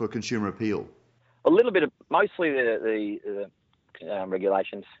for consumer appeal? A little bit of, mostly the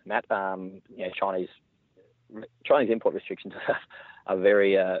regulations, Matt. Chinese import restrictions are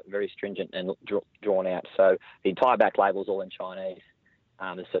very very stringent and drawn out. So the entire back label is all in Chinese.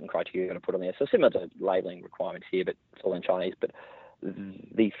 There's certain criteria you're going to put on there. So similar to labelling requirements here, but it's all in Chinese. But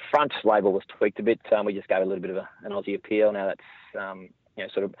the front label was tweaked a bit. We just gave a little bit of an Aussie appeal. Now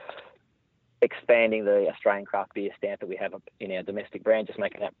that's sort of expanding the Australian craft beer stamp that we have in our domestic brand, just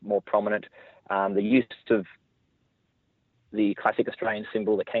making that more prominent. The use of the classic Australian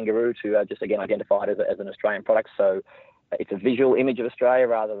symbol, the kangaroo, to just again identify it as an Australian product. So it's a visual image of Australia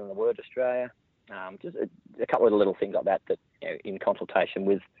rather than the word Australia. Just a couple of little things like that in consultation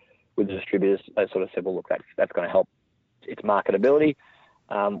with the distributors, they sort of said, well, look, that's going to help its marketability.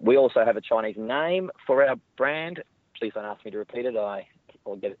 We also have a Chinese name for our brand. Please don't ask me to repeat it.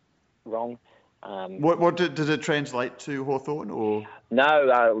 I'll get it wrong. What does it translate to, Hawthorn? Or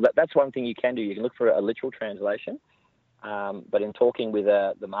no, that's one thing you can do. You can look for a literal translation. But in talking with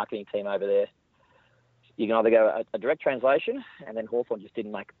the marketing team over there, you can either go a direct translation, and then Hawthorn just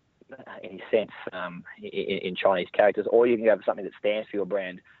didn't make any sense in Chinese characters, or you can go for something that stands for your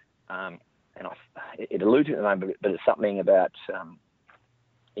brand. It eludes me at the moment, but it's something about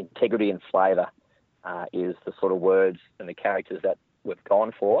integrity and flavour is the sort of words and the characters that we've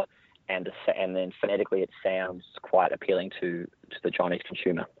gone for, and then phonetically it sounds quite appealing to the Chinese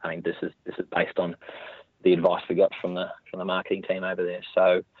consumer. I mean, this is based on the advice we got from the marketing team over there.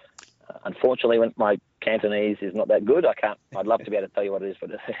 So unfortunately, when my Cantonese is not that good, I'd love to be able to tell you what it is, but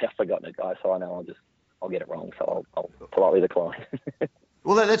I've forgotten it, guys. So I know I'll get it wrong. So I'll politely decline.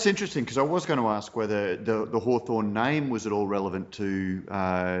 Well, that's interesting, because I was going to ask whether the Hawthorn name was at all relevant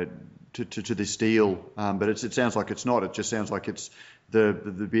to this deal, but it sounds like it's not. It just sounds like it's the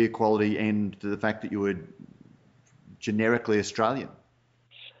beer quality and the fact that you were generically Australian.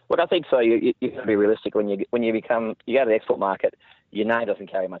 Look, I think so. You got to be realistic when you go to the export market. Your name doesn't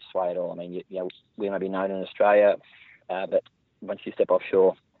carry much sway at all. I mean, we may be known in Australia, but once you step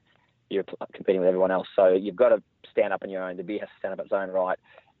offshore, you're competing with everyone else. So you've got to stand up on your own. The beer has to stand up its own right.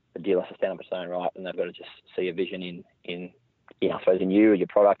 The dealer has to stand up its own right, and they've got to just see a vision in I suppose, in you, your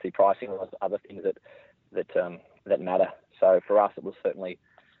product, your pricing, or other things that matter. So for us, it was certainly,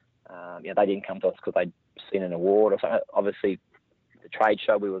 they didn't come to us because they'd seen an award or something. Obviously, the trade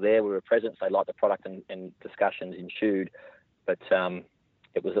show, we were there, we were present, so they liked the product, and discussions ensued. But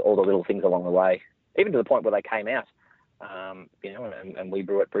it was all the little things along the way, even to the point where they came out, and we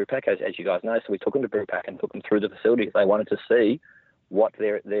brew at Brewpack, as you guys know. So we took them to Brewpack and took them through the facility. They wanted to see what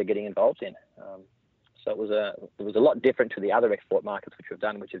they're getting involved in. So it was a lot different to the other export markets which we've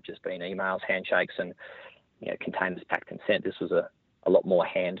done, which have just been emails, handshakes, and containers packed and sent. This was a lot more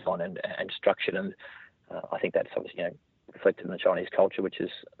hands-on and structured, and I think that's obviously reflected in the Chinese culture, which is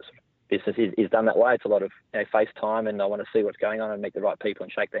business is done that way. It's a lot of FaceTime, and I want to see what's going on and meet the right people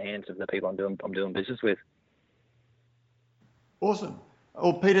and shake the hands of the people I'm doing business with. Awesome.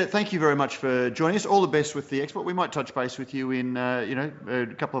 Well, Peter, thank you very much for joining us. All the best with the export. We might touch base with you in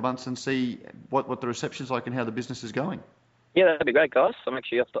a couple of months and see what the reception's like and how the business is going. Yeah, that'd be great, guys. I'm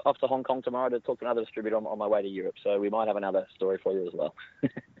actually off to Hong Kong tomorrow to talk to another distributor on my way to Europe, so we might have another story for you as well.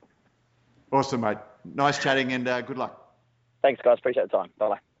 Awesome, mate. Nice chatting, and good luck. Thanks, guys. Appreciate the time.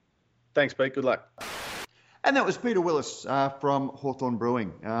 Bye-bye. Thanks, Pete. Good luck. And that was Peter Willis from Hawthorn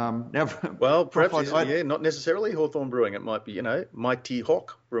Brewing. Well, perhaps, not necessarily Hawthorn Brewing. It might be, Mighty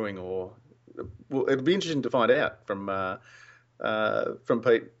Hawk Brewing, or it'll be interesting to find out from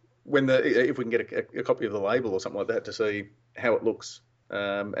Pete if we can get a copy of the label or something like that to see how it looks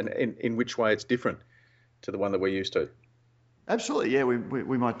and in which way it's different to the one that we're used to. Absolutely, yeah,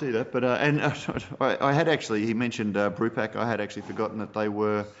 we might do that. But I had actually, he mentioned Brewpack. I had actually forgotten that they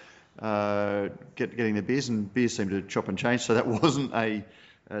were getting their beers, and beers seem to chop and change, so that wasn't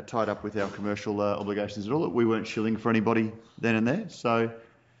tied up with our commercial obligations at all. We weren't shilling for anybody then and there. So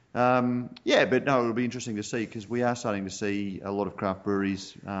but no, it'll be interesting to see, because we are starting to see a lot of craft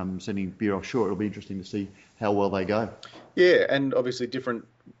breweries sending beer offshore. It'll be interesting to see how well they go. Yeah, and obviously different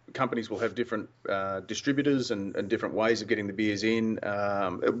companies will have different distributors and different ways of getting the beers in.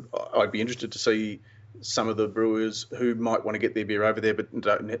 I'd be interested to see some of the brewers who might want to get their beer over there but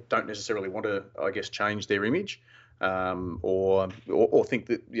don't necessarily want to, I guess, change their image or think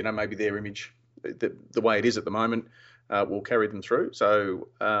that, maybe their image, the way it is at the moment, will carry them through. So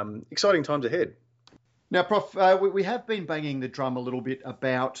exciting times ahead. Now, Prof, we have been banging the drum a little bit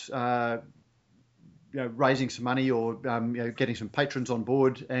about raising some money or getting some patrons on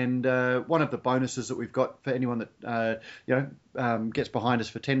board, and one of the bonuses that we've got for anyone that gets behind us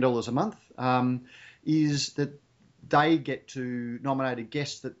for $10 a month is that they get to nominate a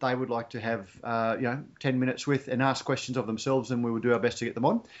guest that they would like to have 10 minutes with and ask questions of themselves, and we will do our best to get them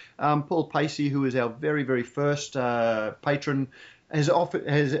on. Paul Pacey, who is our very, very first patron, has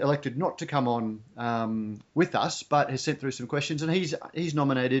elected not to come on with us, but has sent through some questions, and he's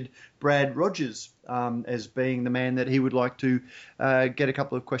nominated Brad Rogers as being the man that he would like to get a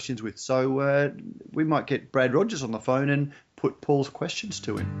couple of questions with. So we might get Brad Rogers on the phone and put Paul's questions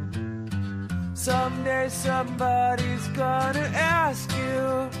to him. Someday somebody's gonna ask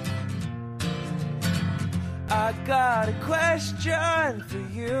you. I got a question for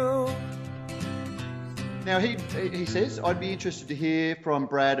you. Now, he says, I'd be interested to hear from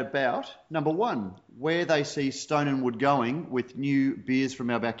Brad about, number one, where they see Stone and Wood going with new beers from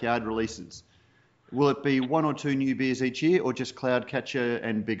our backyard releases. Will it be one or two new beers each year, or just Cloudcatcher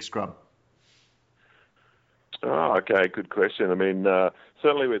and Big Scrub? Oh, okay, good question. I mean,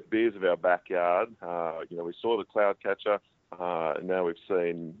 certainly with beers of our backyard, we saw the Cloudcatcher, and now we've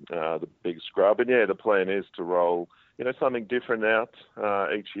seen the Big Scrub. And yeah, the plan is to roll, something different out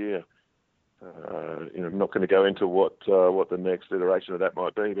each year. I'm not going to go into what the next iteration of that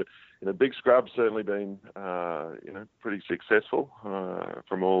might be, but Big Scrub's certainly been pretty successful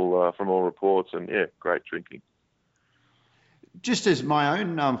from all reports, and yeah, great drinking. Just as my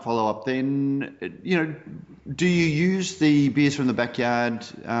own follow-up then, do you use the beers from the backyard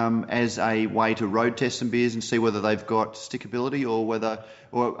as a way to road test some beers and see whether they've got stickability,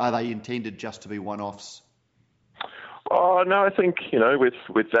 or are they intended just to be one-offs? Oh no, I think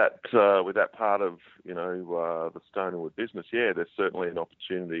with that part of the Stone and Wood business, yeah, there's certainly an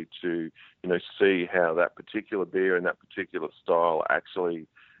opportunity to see how that particular beer and that particular style actually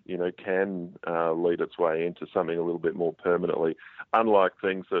can lead its way into something a little bit more permanently. Unlike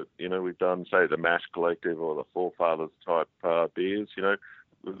things that we've done, say the Mash Collective or the Forefathers type beers,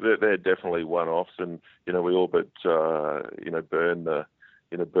 they're definitely one-offs, and we all but burn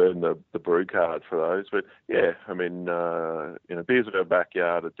the brew card for those. But yeah, I mean, beers of our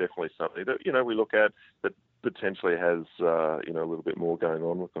backyard are definitely something that we look at that potentially has a little bit more going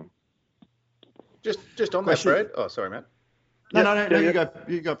on with them. Just on that, Brad. Oh, sorry, Matt. No,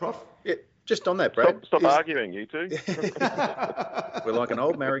 you go, Prof. Yeah, just on that, Brad. Stop arguing, you two. We're like an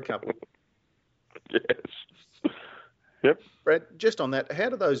old married couple. Yes. Yep. Brad, just on that, how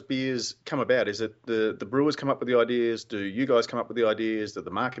do those beers come about? Is it the brewers come up with the ideas? Do you guys come up with the ideas? Do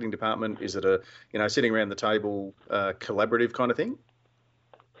the marketing department? Is it a sitting around the table collaborative kind of thing?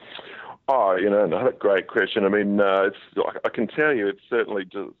 Oh, another great question. I mean, I can tell you, it's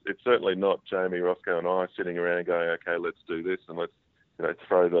certainly not Jamie Roscoe and I sitting around going, okay, let's do this and let's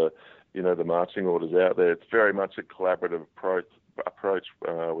throw the marching orders out there. It's very much a collaborative approach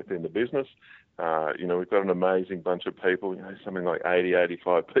within the business. We've got an amazing bunch of people, something like 80,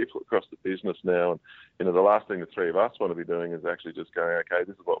 85 people across the business now. And, the last thing the three of us want to be doing is actually just going, okay,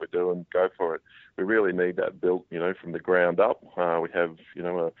 this is what we're doing, go for it. We really need that built, from the ground up. We have,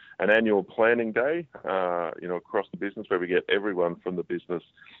 an annual planning day, across the business where we get everyone from the business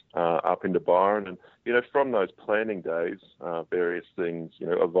up into Byron. And, from those planning days, various things,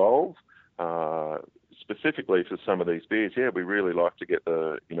 evolve. Specifically for some of these beers, yeah, we really like to get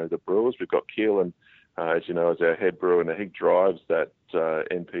the brewers. We've got Keelan, as you know, as our head brewer, and he drives that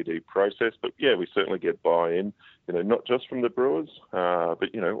NPD process. But yeah, we certainly get buy-in, not just from the brewers, but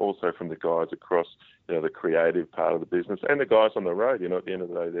also from the guys across, the creative part of the business and the guys on the road. At the end of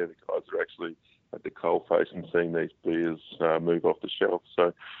the day, they're the guys that are actually at the coalface and seeing these beers move off the shelf.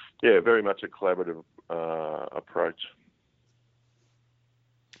 So yeah, very much a collaborative approach.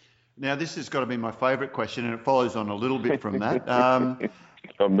 Now, this has got to be my favourite question, and it follows on a little bit from that. I'm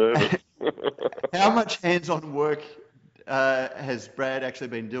nervous. How much hands-on work has Brad actually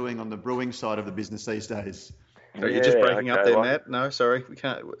been doing on the brewing side of the business these days? So you're just breaking up there, Matt? No, sorry, we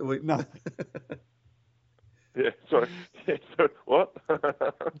can't. No. Yeah, sorry. Yeah, so, what?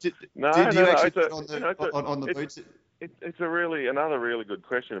 Do you actually put on the boots? It's another really good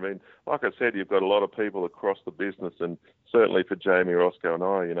question. I mean, like I said, you've got a lot of people across the business, and certainly for Jamie Roscoe and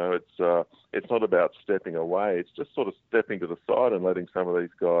I, it's not about stepping away. It's just sort of stepping to the side and letting some of these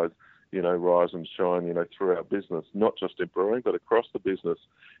guys, rise and shine, through our business, not just in brewing, but across the business.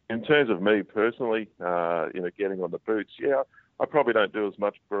 In terms of me personally, getting on the boots, yeah, I probably don't do as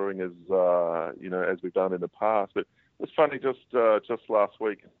much brewing as, as we've done in the past. But it's funny, just last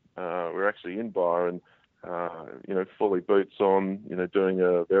week, we were actually in Byron, fully boots on, doing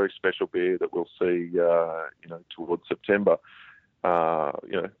a very special beer that we'll see, towards September. I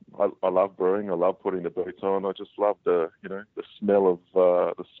love brewing. I love putting the boots on. I just love the smell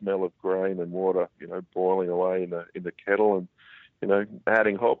of grain and water, boiling away in the kettle, and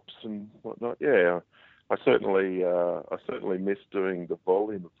adding hops and whatnot. Yeah, I certainly miss doing the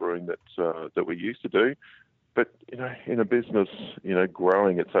volume of brewing that we used to do. But, in a business,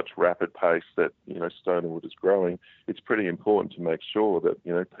 growing at such rapid pace that, Stone and Wood is growing, it's pretty important to make sure that,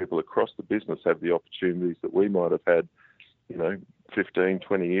 people across the business have the opportunities that we might have had, 15,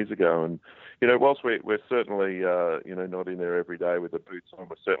 20 years ago. And, whilst we're certainly, not in there every day with the boots on,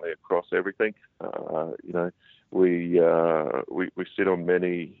 we're certainly across everything. We sit on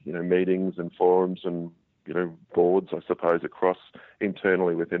many, meetings and forums and, boards, I suppose, across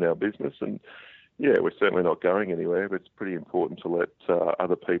internally within our business. And, yeah, we're certainly not going anywhere, but it's pretty important to let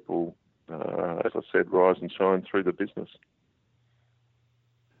other people, as I said, rise and shine through the business.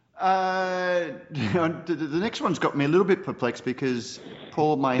 The next one's got me a little bit perplexed because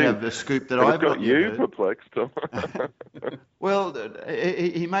Paul may have a scoop that I've got you perplexed. Well,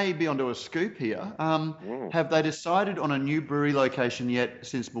 he may be onto a scoop here. Have they decided on a new brewery location yet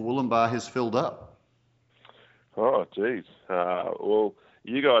since Murwillumbah has filled up? Oh, geez. Well,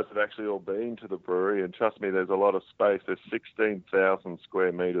 you guys have actually all been to the brewery, and trust me, there's a lot of space. There's 16,000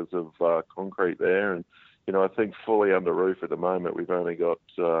 square metres of concrete there, and I think fully under roof at the moment, we've only got,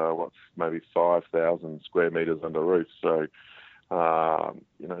 maybe 5,000 square metres under roof. So,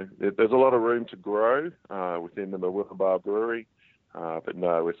 there's a lot of room to grow within the Murwillumbah Brewery. But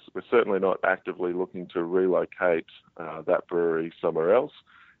no, we're certainly not actively looking to relocate that brewery somewhere else.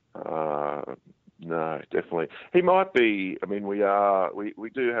 No, definitely. He might be. I mean, we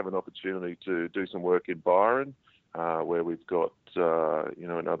do have an opportunity to do some work in Byron, where we've got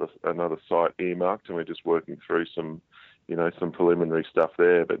another site earmarked, and we're just working through some preliminary stuff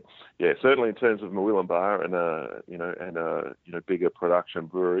there. But yeah, certainly in terms of Murwillumbah and a bigger production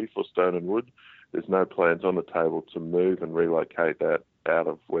brewery for Stone and Wood, there's no plans on the table to move and relocate that out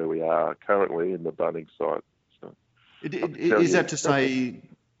of where we are currently in the Bunnings site. So, is that to say?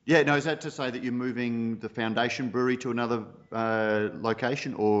 Yeah, no, is that to say that you're moving the foundation brewery to another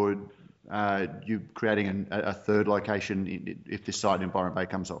location, or you creating a third location if this site in Byron Bay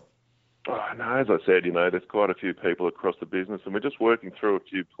comes off? Oh, no, as I said, there's quite a few people across the business, and we're just working through a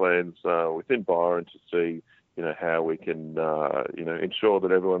few plans within Byron to see, how we can, ensure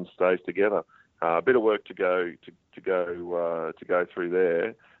that everyone stays together. A bit of work to go through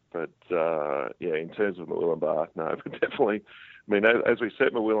there, but in terms of Murwillumbah, no, definitely. I mean, as we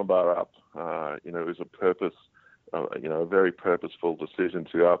set Murwillumbah up, it was a purpose, a very purposeful decision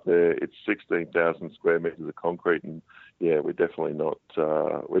to go up there. It's 16,000 square metres of concrete, and yeah, we're definitely not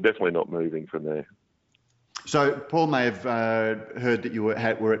moving from there. So Paul may have heard that you were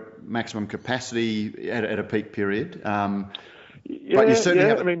at maximum capacity at a peak period. But you certainly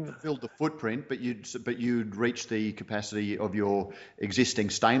haven't filled the footprint, but you'd reached the capacity of your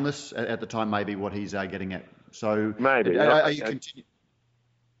existing stainless at the time, maybe what he's getting at. So maybe. Are you continuing?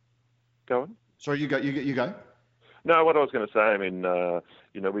 Go on. Sorry, you go. No, what I was going to say, I mean,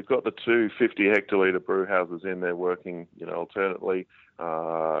 we've got the two 50 hectolitre brew houses in there working, alternately,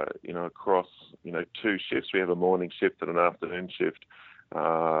 across, two shifts. We have a morning shift and an afternoon shift.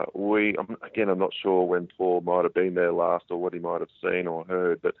 I'm not sure when Paul might have been there last or what he might have seen or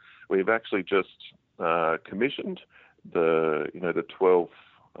heard, but we've actually just commissioned the 12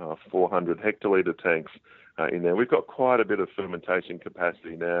 400 hectolitre tanks in there. We've got quite a bit of fermentation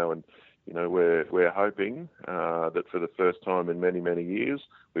capacity now, and we're hoping that for the first time in many, many years,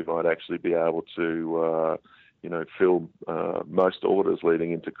 we might actually be able to fill most orders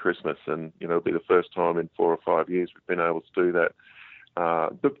leading into Christmas, and it'll be the first time in 4 or 5 years we've been able to do that.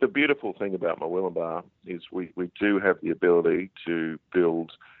 The beautiful thing about Murwillumbah is we do have the ability to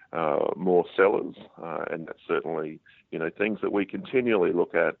build more cellars, and that's certainly things that we continually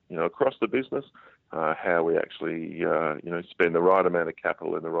look at across the business, how we actually spend the right amount of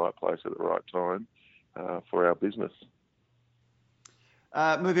capital in the right place at the right time for our business.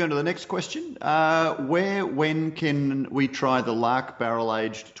 Moving on to the next question. When can we try the Lark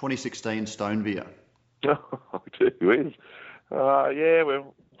barrel-aged 2016 Stone beer? Oh, gee whiz. Well,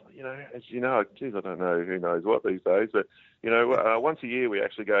 as you know, geez, I don't know who knows what these days, but, once a year we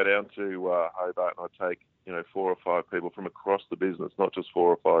actually go down to Hobart, and I take, 4 or 5 people from across the business, not just 4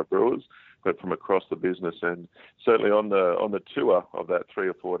 or 5 brewers, but from across the business. And certainly on the tour of that 3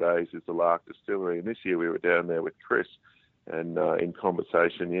 or 4 days is the Lark Distillery. And this year we were down there with Chris, and in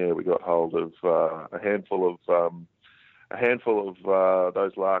conversation, we got hold of a handful of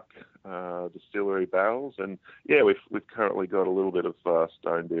those Lark Distillery barrels, and we've currently got a little bit of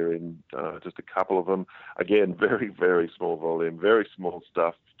stone beer in, just a couple of them. Again, very, very small volume, very small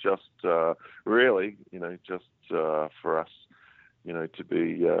stuff. Just really, just for us, to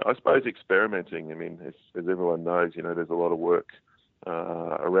be, I suppose, experimenting. I mean, as everyone knows, there's a lot of work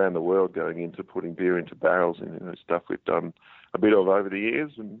around the world going into putting beer into barrels, and stuff we've done a bit of over the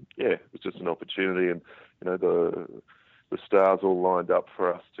years, and it was just an opportunity, and the stars all lined up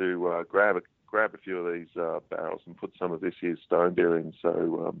for us to grab a few of these barrels and put some of this year's stone beer in.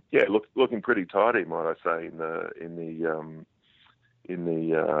 So looking pretty tidy, might I say,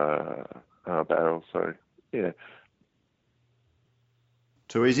 barrel. So yeah.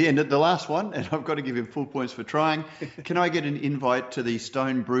 Too easy. And the last one, and I've got to give him full points for trying. Can I get an invite to the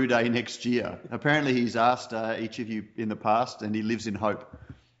Stone Brew Day next year? Apparently he's asked each of you in the past, and he lives in hope.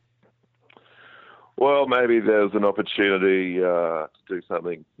 Well, maybe there's an opportunity to do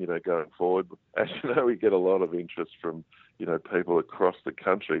something, going forward. As you know, we get a lot of interest from, people across the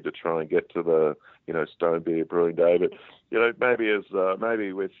country to try and get to the, Stone Beer Brewing Day. But, maybe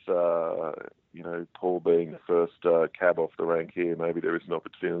with Paul being the first cab off the rank here, maybe there is an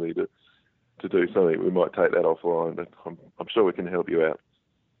opportunity to do something. We might take that offline, but I'm sure we can help you out.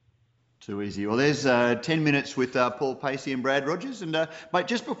 Too easy. Well, there's 10 minutes with Paul Pacey and Brad Rogers. And, mate,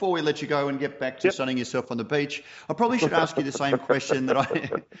 just before we let you go and get back to sunning yourself on the beach, I probably should ask you the same question that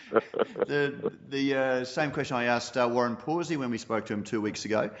the same question I asked Warren Pawsey when we spoke to him 2 weeks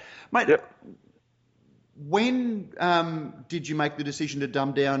ago. Mate, when did you make the decision to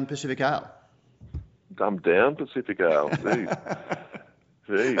dumb down Pacific Ale? Dumb down Pacific Ale?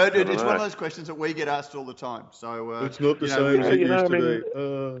 Jeez, it's one of those questions that we get asked all the time. So it's not the same as it used to be.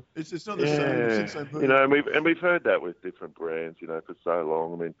 It's not the same. It's the same. And we've heard that with different brands, for so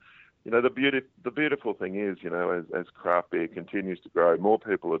long. I mean, the beautiful thing is, as craft beer continues to grow, more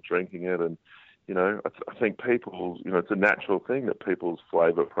people are drinking it, and I think people, it's a natural thing that people's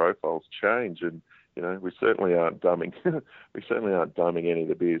flavour profiles change, and we certainly aren't dumbing any of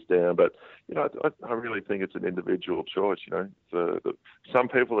the beers down, but I really think it's an individual choice. Some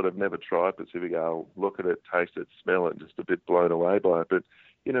people that have never tried Pacific Ale look at it, taste it, smell it, and just a bit blown away by it. But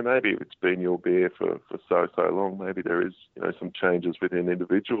maybe it's been your beer for so long. Maybe there is some changes within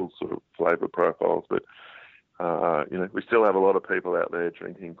individual sort of flavour profiles, but we still have a lot of people out there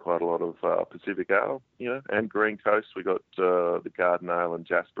drinking quite a lot of Pacific Ale, and Green Coast. We got the Garden Ale and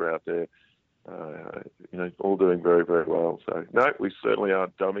Jasper out there. All doing very, very well. So, no, we certainly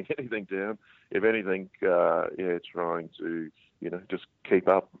aren't dumbing anything down. If anything, trying to, just keep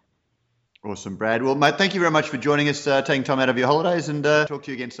up. Awesome, Brad. Well, mate, thank you very much for joining us, taking time out of your holidays, and talk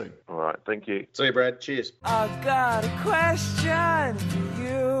to you again soon. All right, thank you. See you, Brad. Cheers. I've got a question for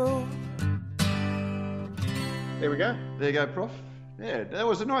you. There we go. There you go, Prof. Yeah, that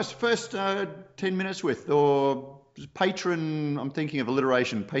was a nice first 10 minutes with, patron, I'm thinking of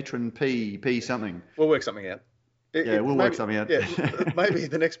alliteration, patron P something. We'll work something out. We'll work something out. Yeah, maybe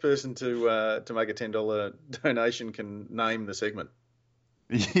the next person to make a $10 donation can name the segment.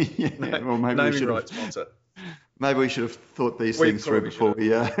 Well, maybe naming right sponsor. Maybe we should have thought these things through before we.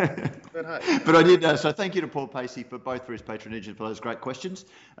 But I did. So thank you to Paul Pacey for his patronage and for those great questions.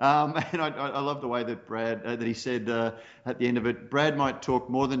 And I love the way that Brad that he said at the end of it, Brad might talk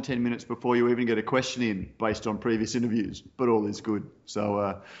more than 10 minutes before you even get a question in based on previous interviews, but all is good.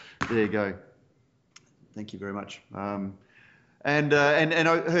 So there you go. Thank you very much. And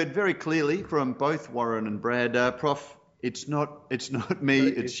I heard very clearly from both Warren and Brad, Prof, it's not me,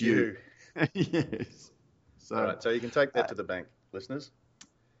 it's you. Yes. So, all right, so you can take that to the bank, listeners.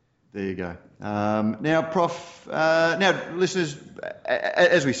 There you go. Now, Prof, listeners,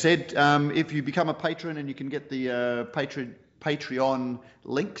 as we said, if you become a patron, and you can get the Patreon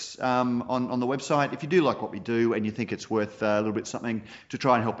links on the website. If you do like what we do and you think it's worth a little bit something to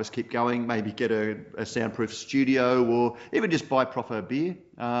try and help us keep going, maybe get a soundproof studio, or even just buy Prof a beer,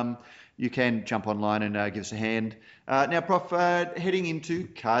 you can jump online and give us a hand. Now, Prof, heading into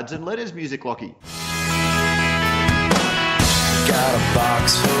Cards and Letters music, Lockie. Got a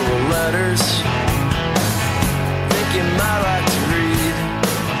box full of letters. Think you might like to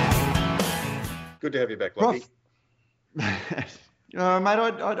read. Good to have you back, Lockie. Mate,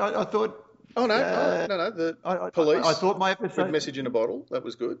 I thought. Oh no, no. The police. I thought my episode. With Message in a Bottle. That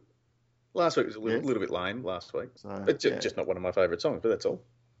was good. Last week was a little bit lame. Last week, it's just not one of my favourite songs, but that's all.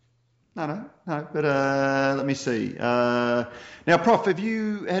 No. But let me see. Now, Prof, have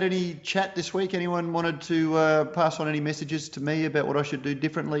you had any chat this week? Anyone wanted to pass on any messages to me about what I should do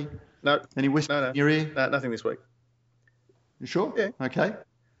differently? No. Any whisper in your ear? No, nothing this week. You sure? Yeah. Okay.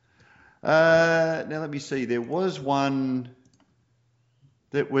 Now, let me see. There was one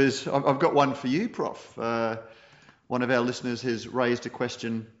that was... I've got one for you, Prof. One of our listeners has raised a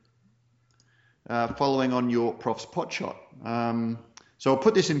question following on your Prof's pot shot. So I'll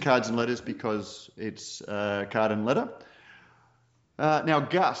put this in Cards and Letters because it's card and letter. Now,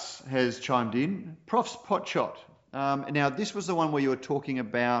 Gus has chimed in. Prof's pot shot. Now, this was the one where you were talking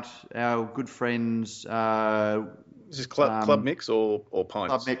about our good friends... Is this club mix or pints?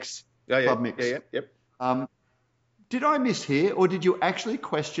 Club mix. Yeah. Club mix. Yeah, yep. Did I mishear, or did you actually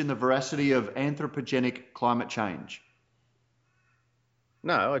question the veracity of anthropogenic climate change?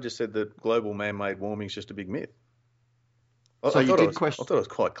 No, I just said that global man-made warming is just a big myth. So you did I question. thought it was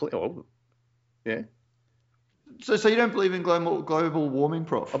quite clear. Oh, yeah. So you don't believe in global warming,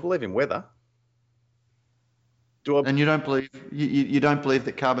 Prof? I believe in weather. And you don't believe you don't believe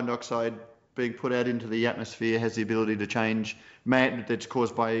that carbon dioxide being put out into the atmosphere has the ability to change that's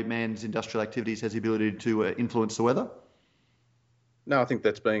caused by man's industrial activities has the ability to influence the weather? No, I think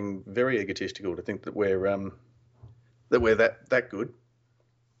that's being very egotistical to think that we're that good.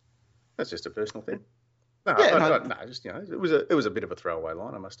 That's just a personal thing. No, just it was a bit of a throwaway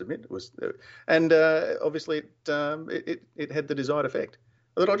line, I must admit. It was, and obviously it had the desired effect.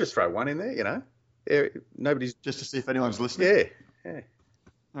 I thought I'll just throw one in there, Nobody's just to see if anyone's listening. Yeah.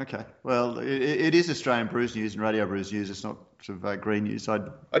 Okay. Well, it is Australian Brews News and Radio Brews News. It's not sort of green news. I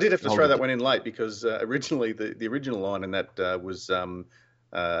did have to throw that one in late because originally the original line in that was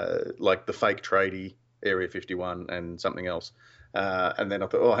like the fake tradie Area 51 and something else, and then I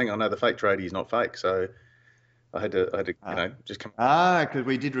thought, oh, hang on, no, the fake tradie is not fake, so I had to just come. Because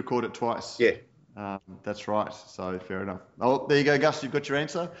we did record it twice. Yeah. That's right. So fair enough. Oh, there you go, Gus. You've got your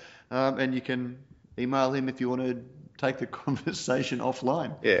answer, and you can email him if you want to take the conversation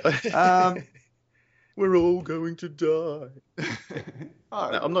offline. Yeah. We're all going to die. No,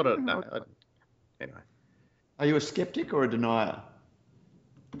 I'm not anyway. Are you a skeptic or a denier?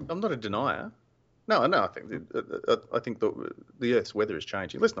 I'm not a denier. No. I think the Earth's weather is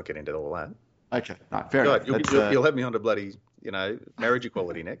changing. Let's not get into all that. Okay. No, fair enough. You'll have me on to bloody, marriage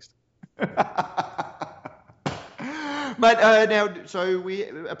equality next. Mate, now, so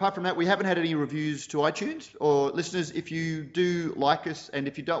apart from that, we haven't had any reviews to iTunes. Or listeners, if you do like us and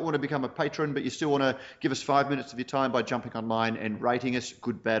if you don't want to become a patron, but you still want to give us 5 minutes of your time by jumping online and rating us,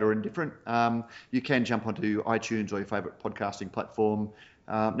 good, bad, or indifferent, you can jump onto iTunes or your favourite podcasting platform.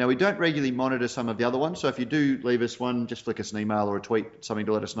 Now, we don't regularly monitor some of the other ones, so if you do leave us one, just flick us an email or a tweet, something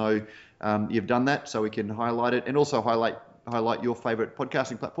to let us know you've done that so we can highlight it and also highlight your favourite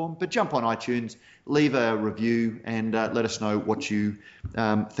podcasting platform. But jump on iTunes, leave a review and let us know what you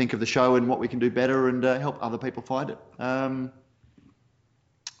think of the show and what we can do better and help other people find it.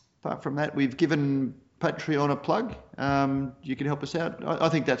 Apart from that, we've given Patreon a plug. You can help us out. I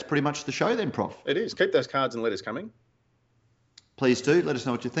think that's pretty much the show then, Prof. It is. Keep those cards and letters coming. Please do. Let us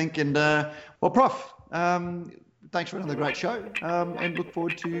know what you think. And, Prof, thanks for another great show and look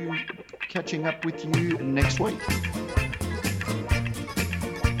forward to catching up with you next week.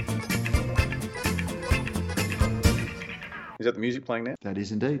 Is that the music playing now? That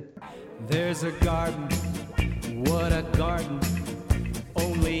is indeed. There's a garden, what a garden.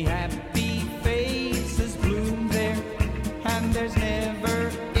 Only happy faces bloom there, and there's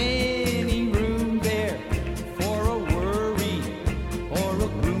never any room there for a worry or a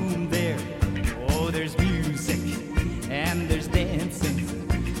gloom there. Oh, there's music and there's dancing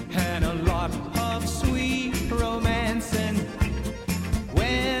and a lot of sweet romancing.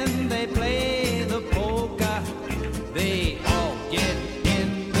 When they play the polka, they all get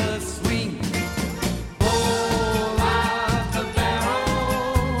in the swing. Pull out the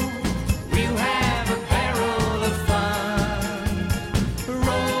barrel, we'll have a barrel of fun.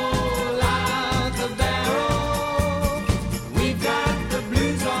 Roll out the barrel, we've got the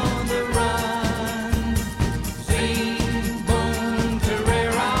blues on the run. Sing boom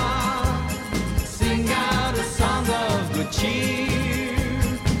terera, sing out a song of good cheer.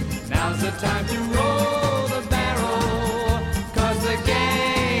 Now's the time to roll the barrel, 'cause the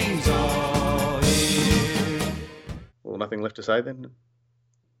gang's all here. Well, nothing left to say then.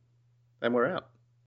 And we're out.